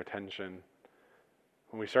getting your attention?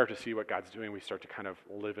 When we start to see what God's doing, we start to kind of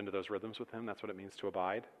live into those rhythms with him. That's what it means to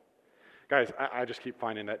abide. Guys, I just keep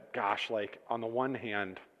finding that, gosh, like on the one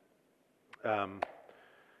hand,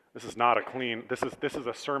 this is not a clean, this is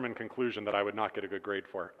a sermon conclusion that I would not get a good grade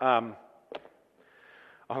for. On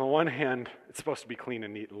the one hand, it's supposed to be clean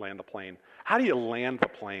and neat and land the plane. How do you land the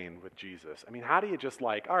plane with Jesus? I mean, how do you just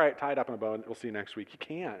like, all right, tie it up in a bow and we'll see you next week? You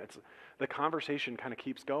can't. The conversation kind of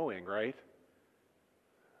keeps going, right?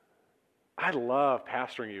 I love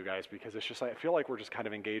pastoring you guys because it's just like, I feel like we're just kind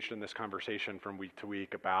of engaged in this conversation from week to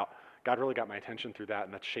week about God really got my attention through that,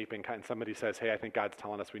 and that's shaping kind. And somebody says, hey, I think God's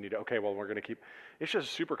telling us we need to, okay, well, we're going to keep, it's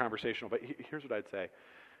just super conversational, but here's what I'd say.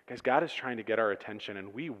 Guys, God is trying to get our attention,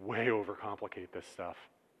 and we way overcomplicate this stuff.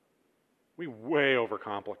 We way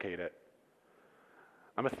overcomplicate it.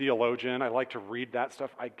 I'm a theologian. I like to read that stuff.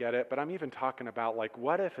 I get it. But I'm even talking about, like,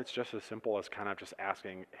 what if it's just as simple as kind of just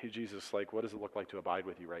asking, hey, Jesus, like, what does it look like to abide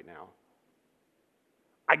with you right now?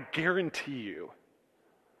 I guarantee you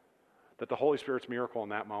that the Holy Spirit's miracle in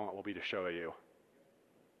that moment will be to show you.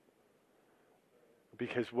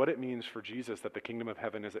 Because what it means for Jesus that the kingdom of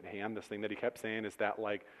heaven is at hand, this thing that he kept saying is that,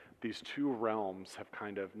 like, these two realms have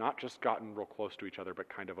kind of not just gotten real close to each other, but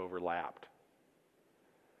kind of overlapped.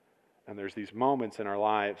 And there's these moments in our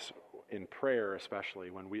lives, in prayer especially,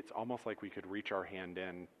 when it's almost like we could reach our hand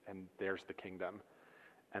in, and there's the kingdom.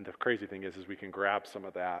 And the crazy thing is we can grab some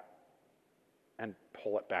of that and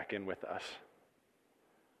pull it back in with us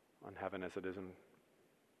on heaven as it is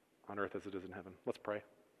on earth as it is in heaven. Let's pray.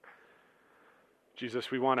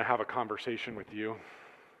 Jesus, we want to have a conversation with you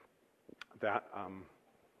that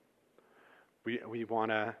we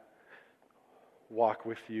want to walk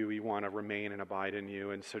with you. We want to remain and abide in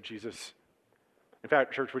you. And so, Jesus, in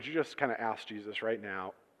fact, church, would you just kind of ask Jesus right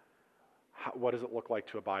now, what does it look like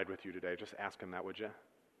to abide with you today? Just ask him that, would you?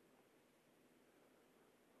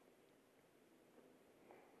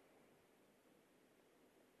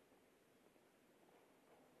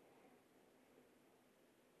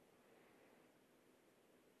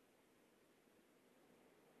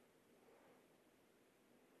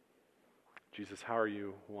 Jesus, how are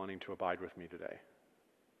you wanting to abide with me today?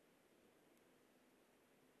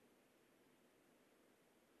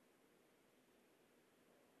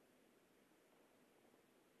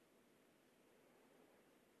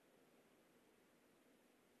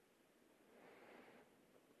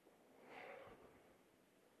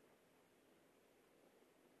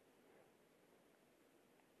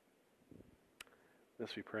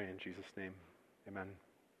 This we pray in Jesus' name. Amen.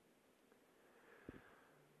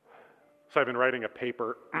 So I've been writing a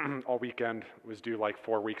paper all weekend. It was due like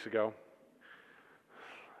 4 weeks ago.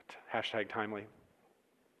 Hashtag timely.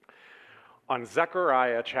 On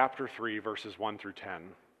Zechariah chapter 3, verses 1 through 10.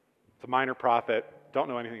 It's a minor prophet. Don't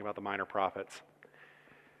know anything about the minor prophets.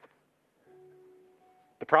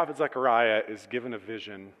 The prophet Zechariah is given a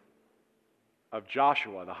vision of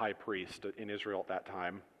Joshua, the high priest in Israel at that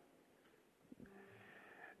time.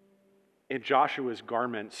 And Joshua's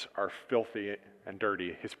garments are filthy and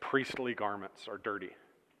dirty. His priestly garments are dirty.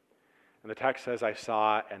 And the text says, I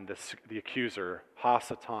saw, and the accuser,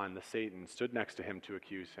 Ha-Satan, the Satan, stood next to him to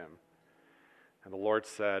accuse him. And the Lord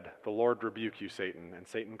said, the Lord rebuke you, Satan. And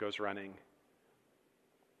Satan goes running.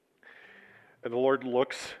 And the Lord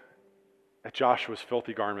looks at Joshua's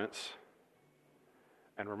filthy garments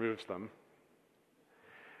and removes them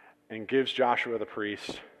and gives Joshua the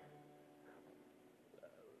priest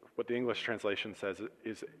what the English translation says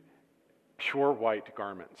is pure white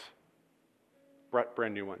garments,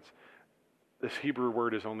 brand new ones. This Hebrew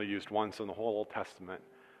word is only used once in the whole Old Testament.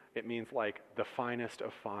 It means like the finest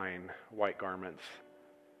of fine white garments.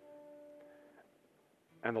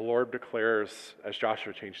 And the Lord declares, as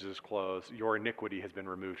Joshua changes his clothes, your iniquity has been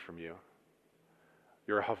removed from you.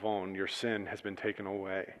 Your havon, your sin has been taken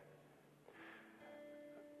away.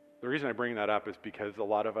 The reason I bring that up is because a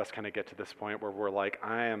lot of us kind of get to this point where we're like,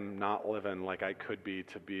 I am not living like I could be,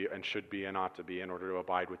 to be, and should be, and ought to be in order to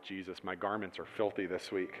abide with Jesus. My garments are filthy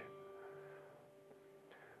this week.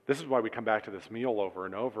 This is why we come back to this meal over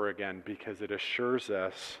and over again, because it assures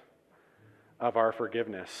us of our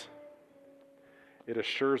forgiveness. It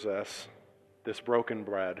assures us this broken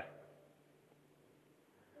bread.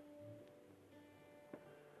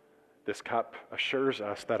 This cup assures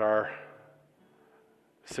us that our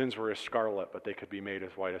sins were as scarlet, but they could be made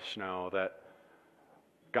as white as snow, that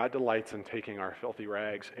God delights in taking our filthy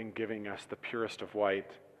rags and giving us the purest of white.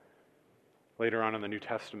 Later on in the New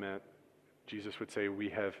Testament, Jesus would say, we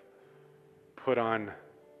have put on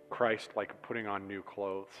Christ like putting on new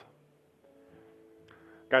clothes.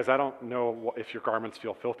 Guys, I don't know if your garments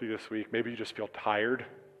feel filthy this week. Maybe you just feel tired.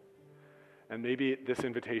 And maybe this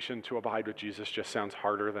invitation to abide with Jesus just sounds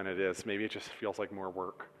harder than it is. Maybe it just feels like more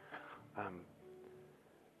work.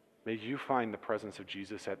 May you find the presence of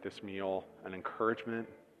Jesus at this meal an encouragement,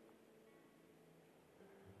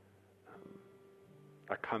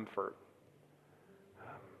 a comfort,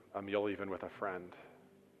 a meal even with a friend.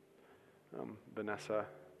 Vanessa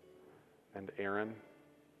and Aaron,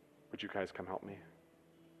 would you guys come help me?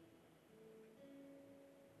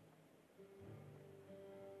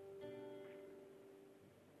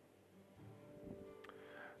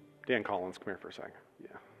 Dan Collins, come here for a second. Yeah.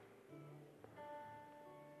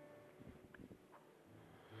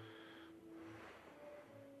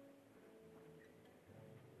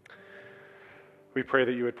 We pray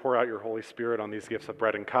that you would pour out your Holy Spirit on these gifts of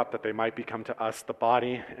bread and cup, that they might become to us the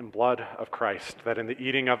body and blood of Christ, that in the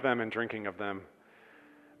eating of them and drinking of them,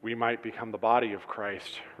 we might become the body of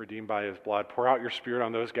Christ, redeemed by his blood. Pour out your Spirit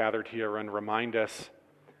on those gathered here and remind us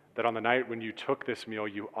that on the night when you took this meal,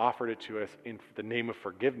 you offered it to us in the name of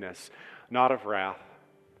forgiveness, not of wrath,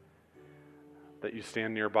 that you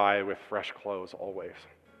stand nearby with fresh clothes always.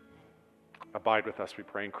 Abide with us, we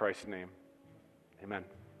pray in Christ's name. Amen.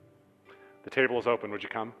 The table is open. Would you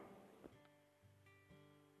come?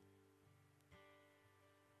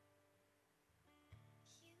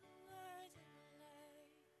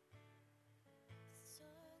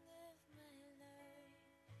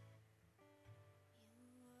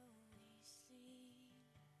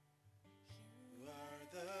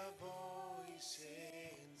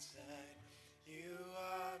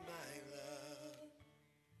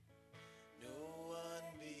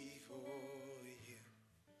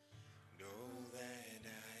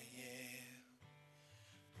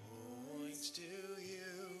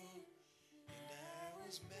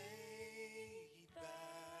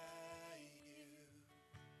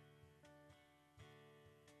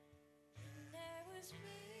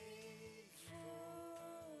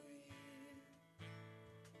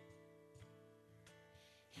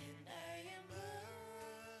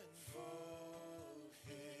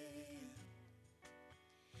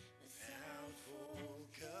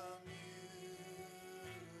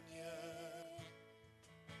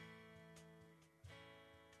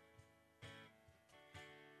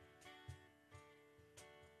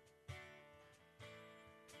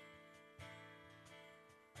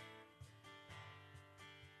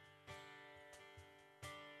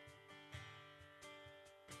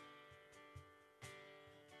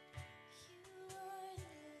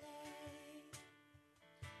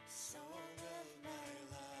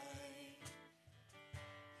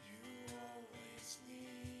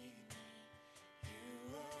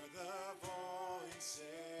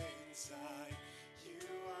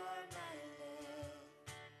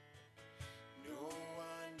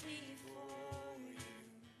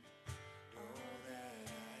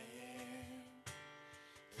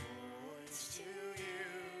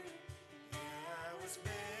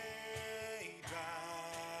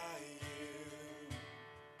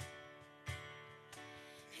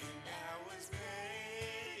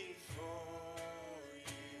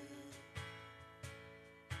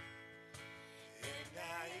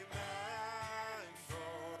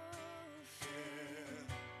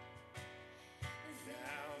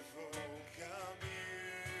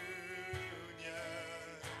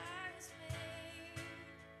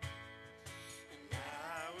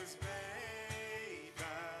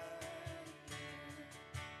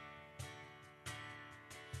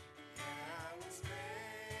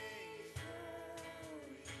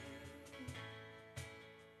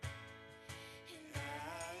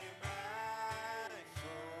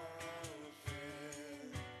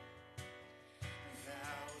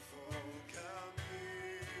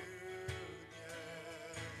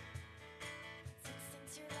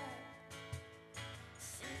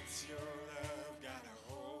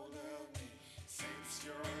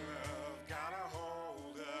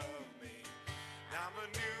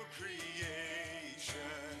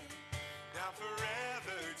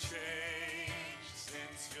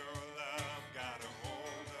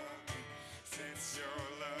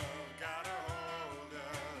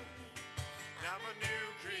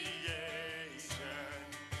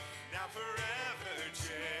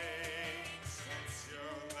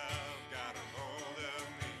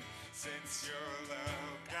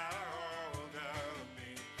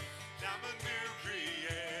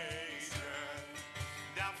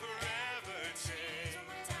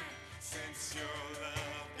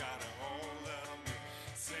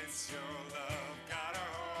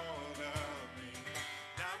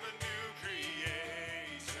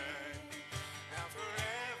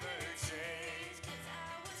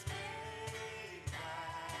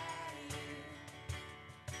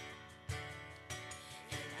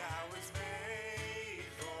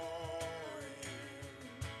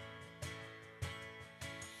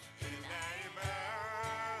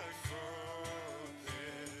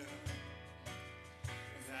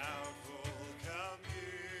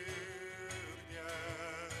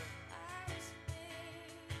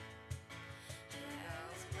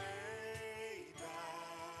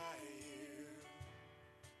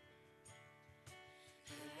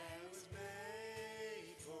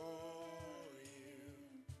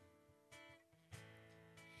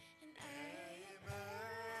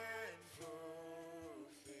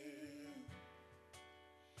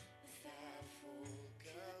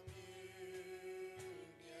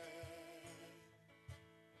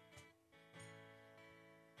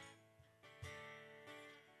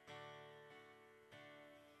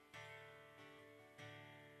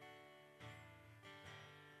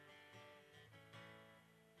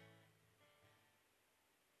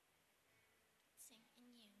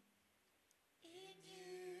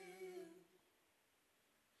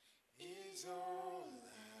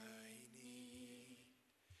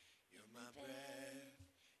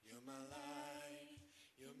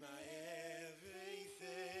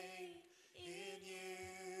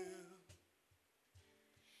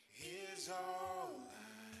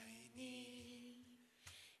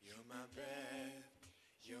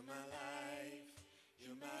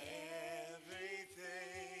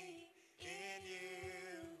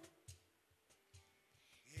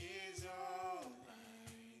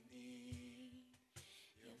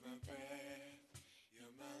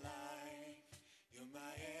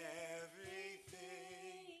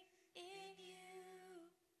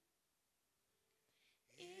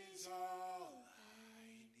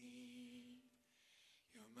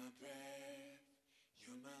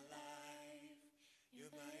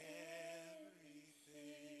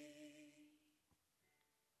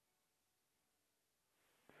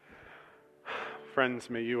 Friends,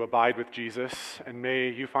 may you abide with Jesus, and may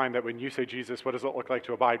you find that when you say, Jesus, what does it look like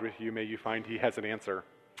to abide with you? May you find he has an answer.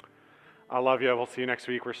 I love you. We'll see you next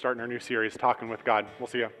week. We're starting our new series, Talking with God. We'll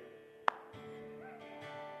see you.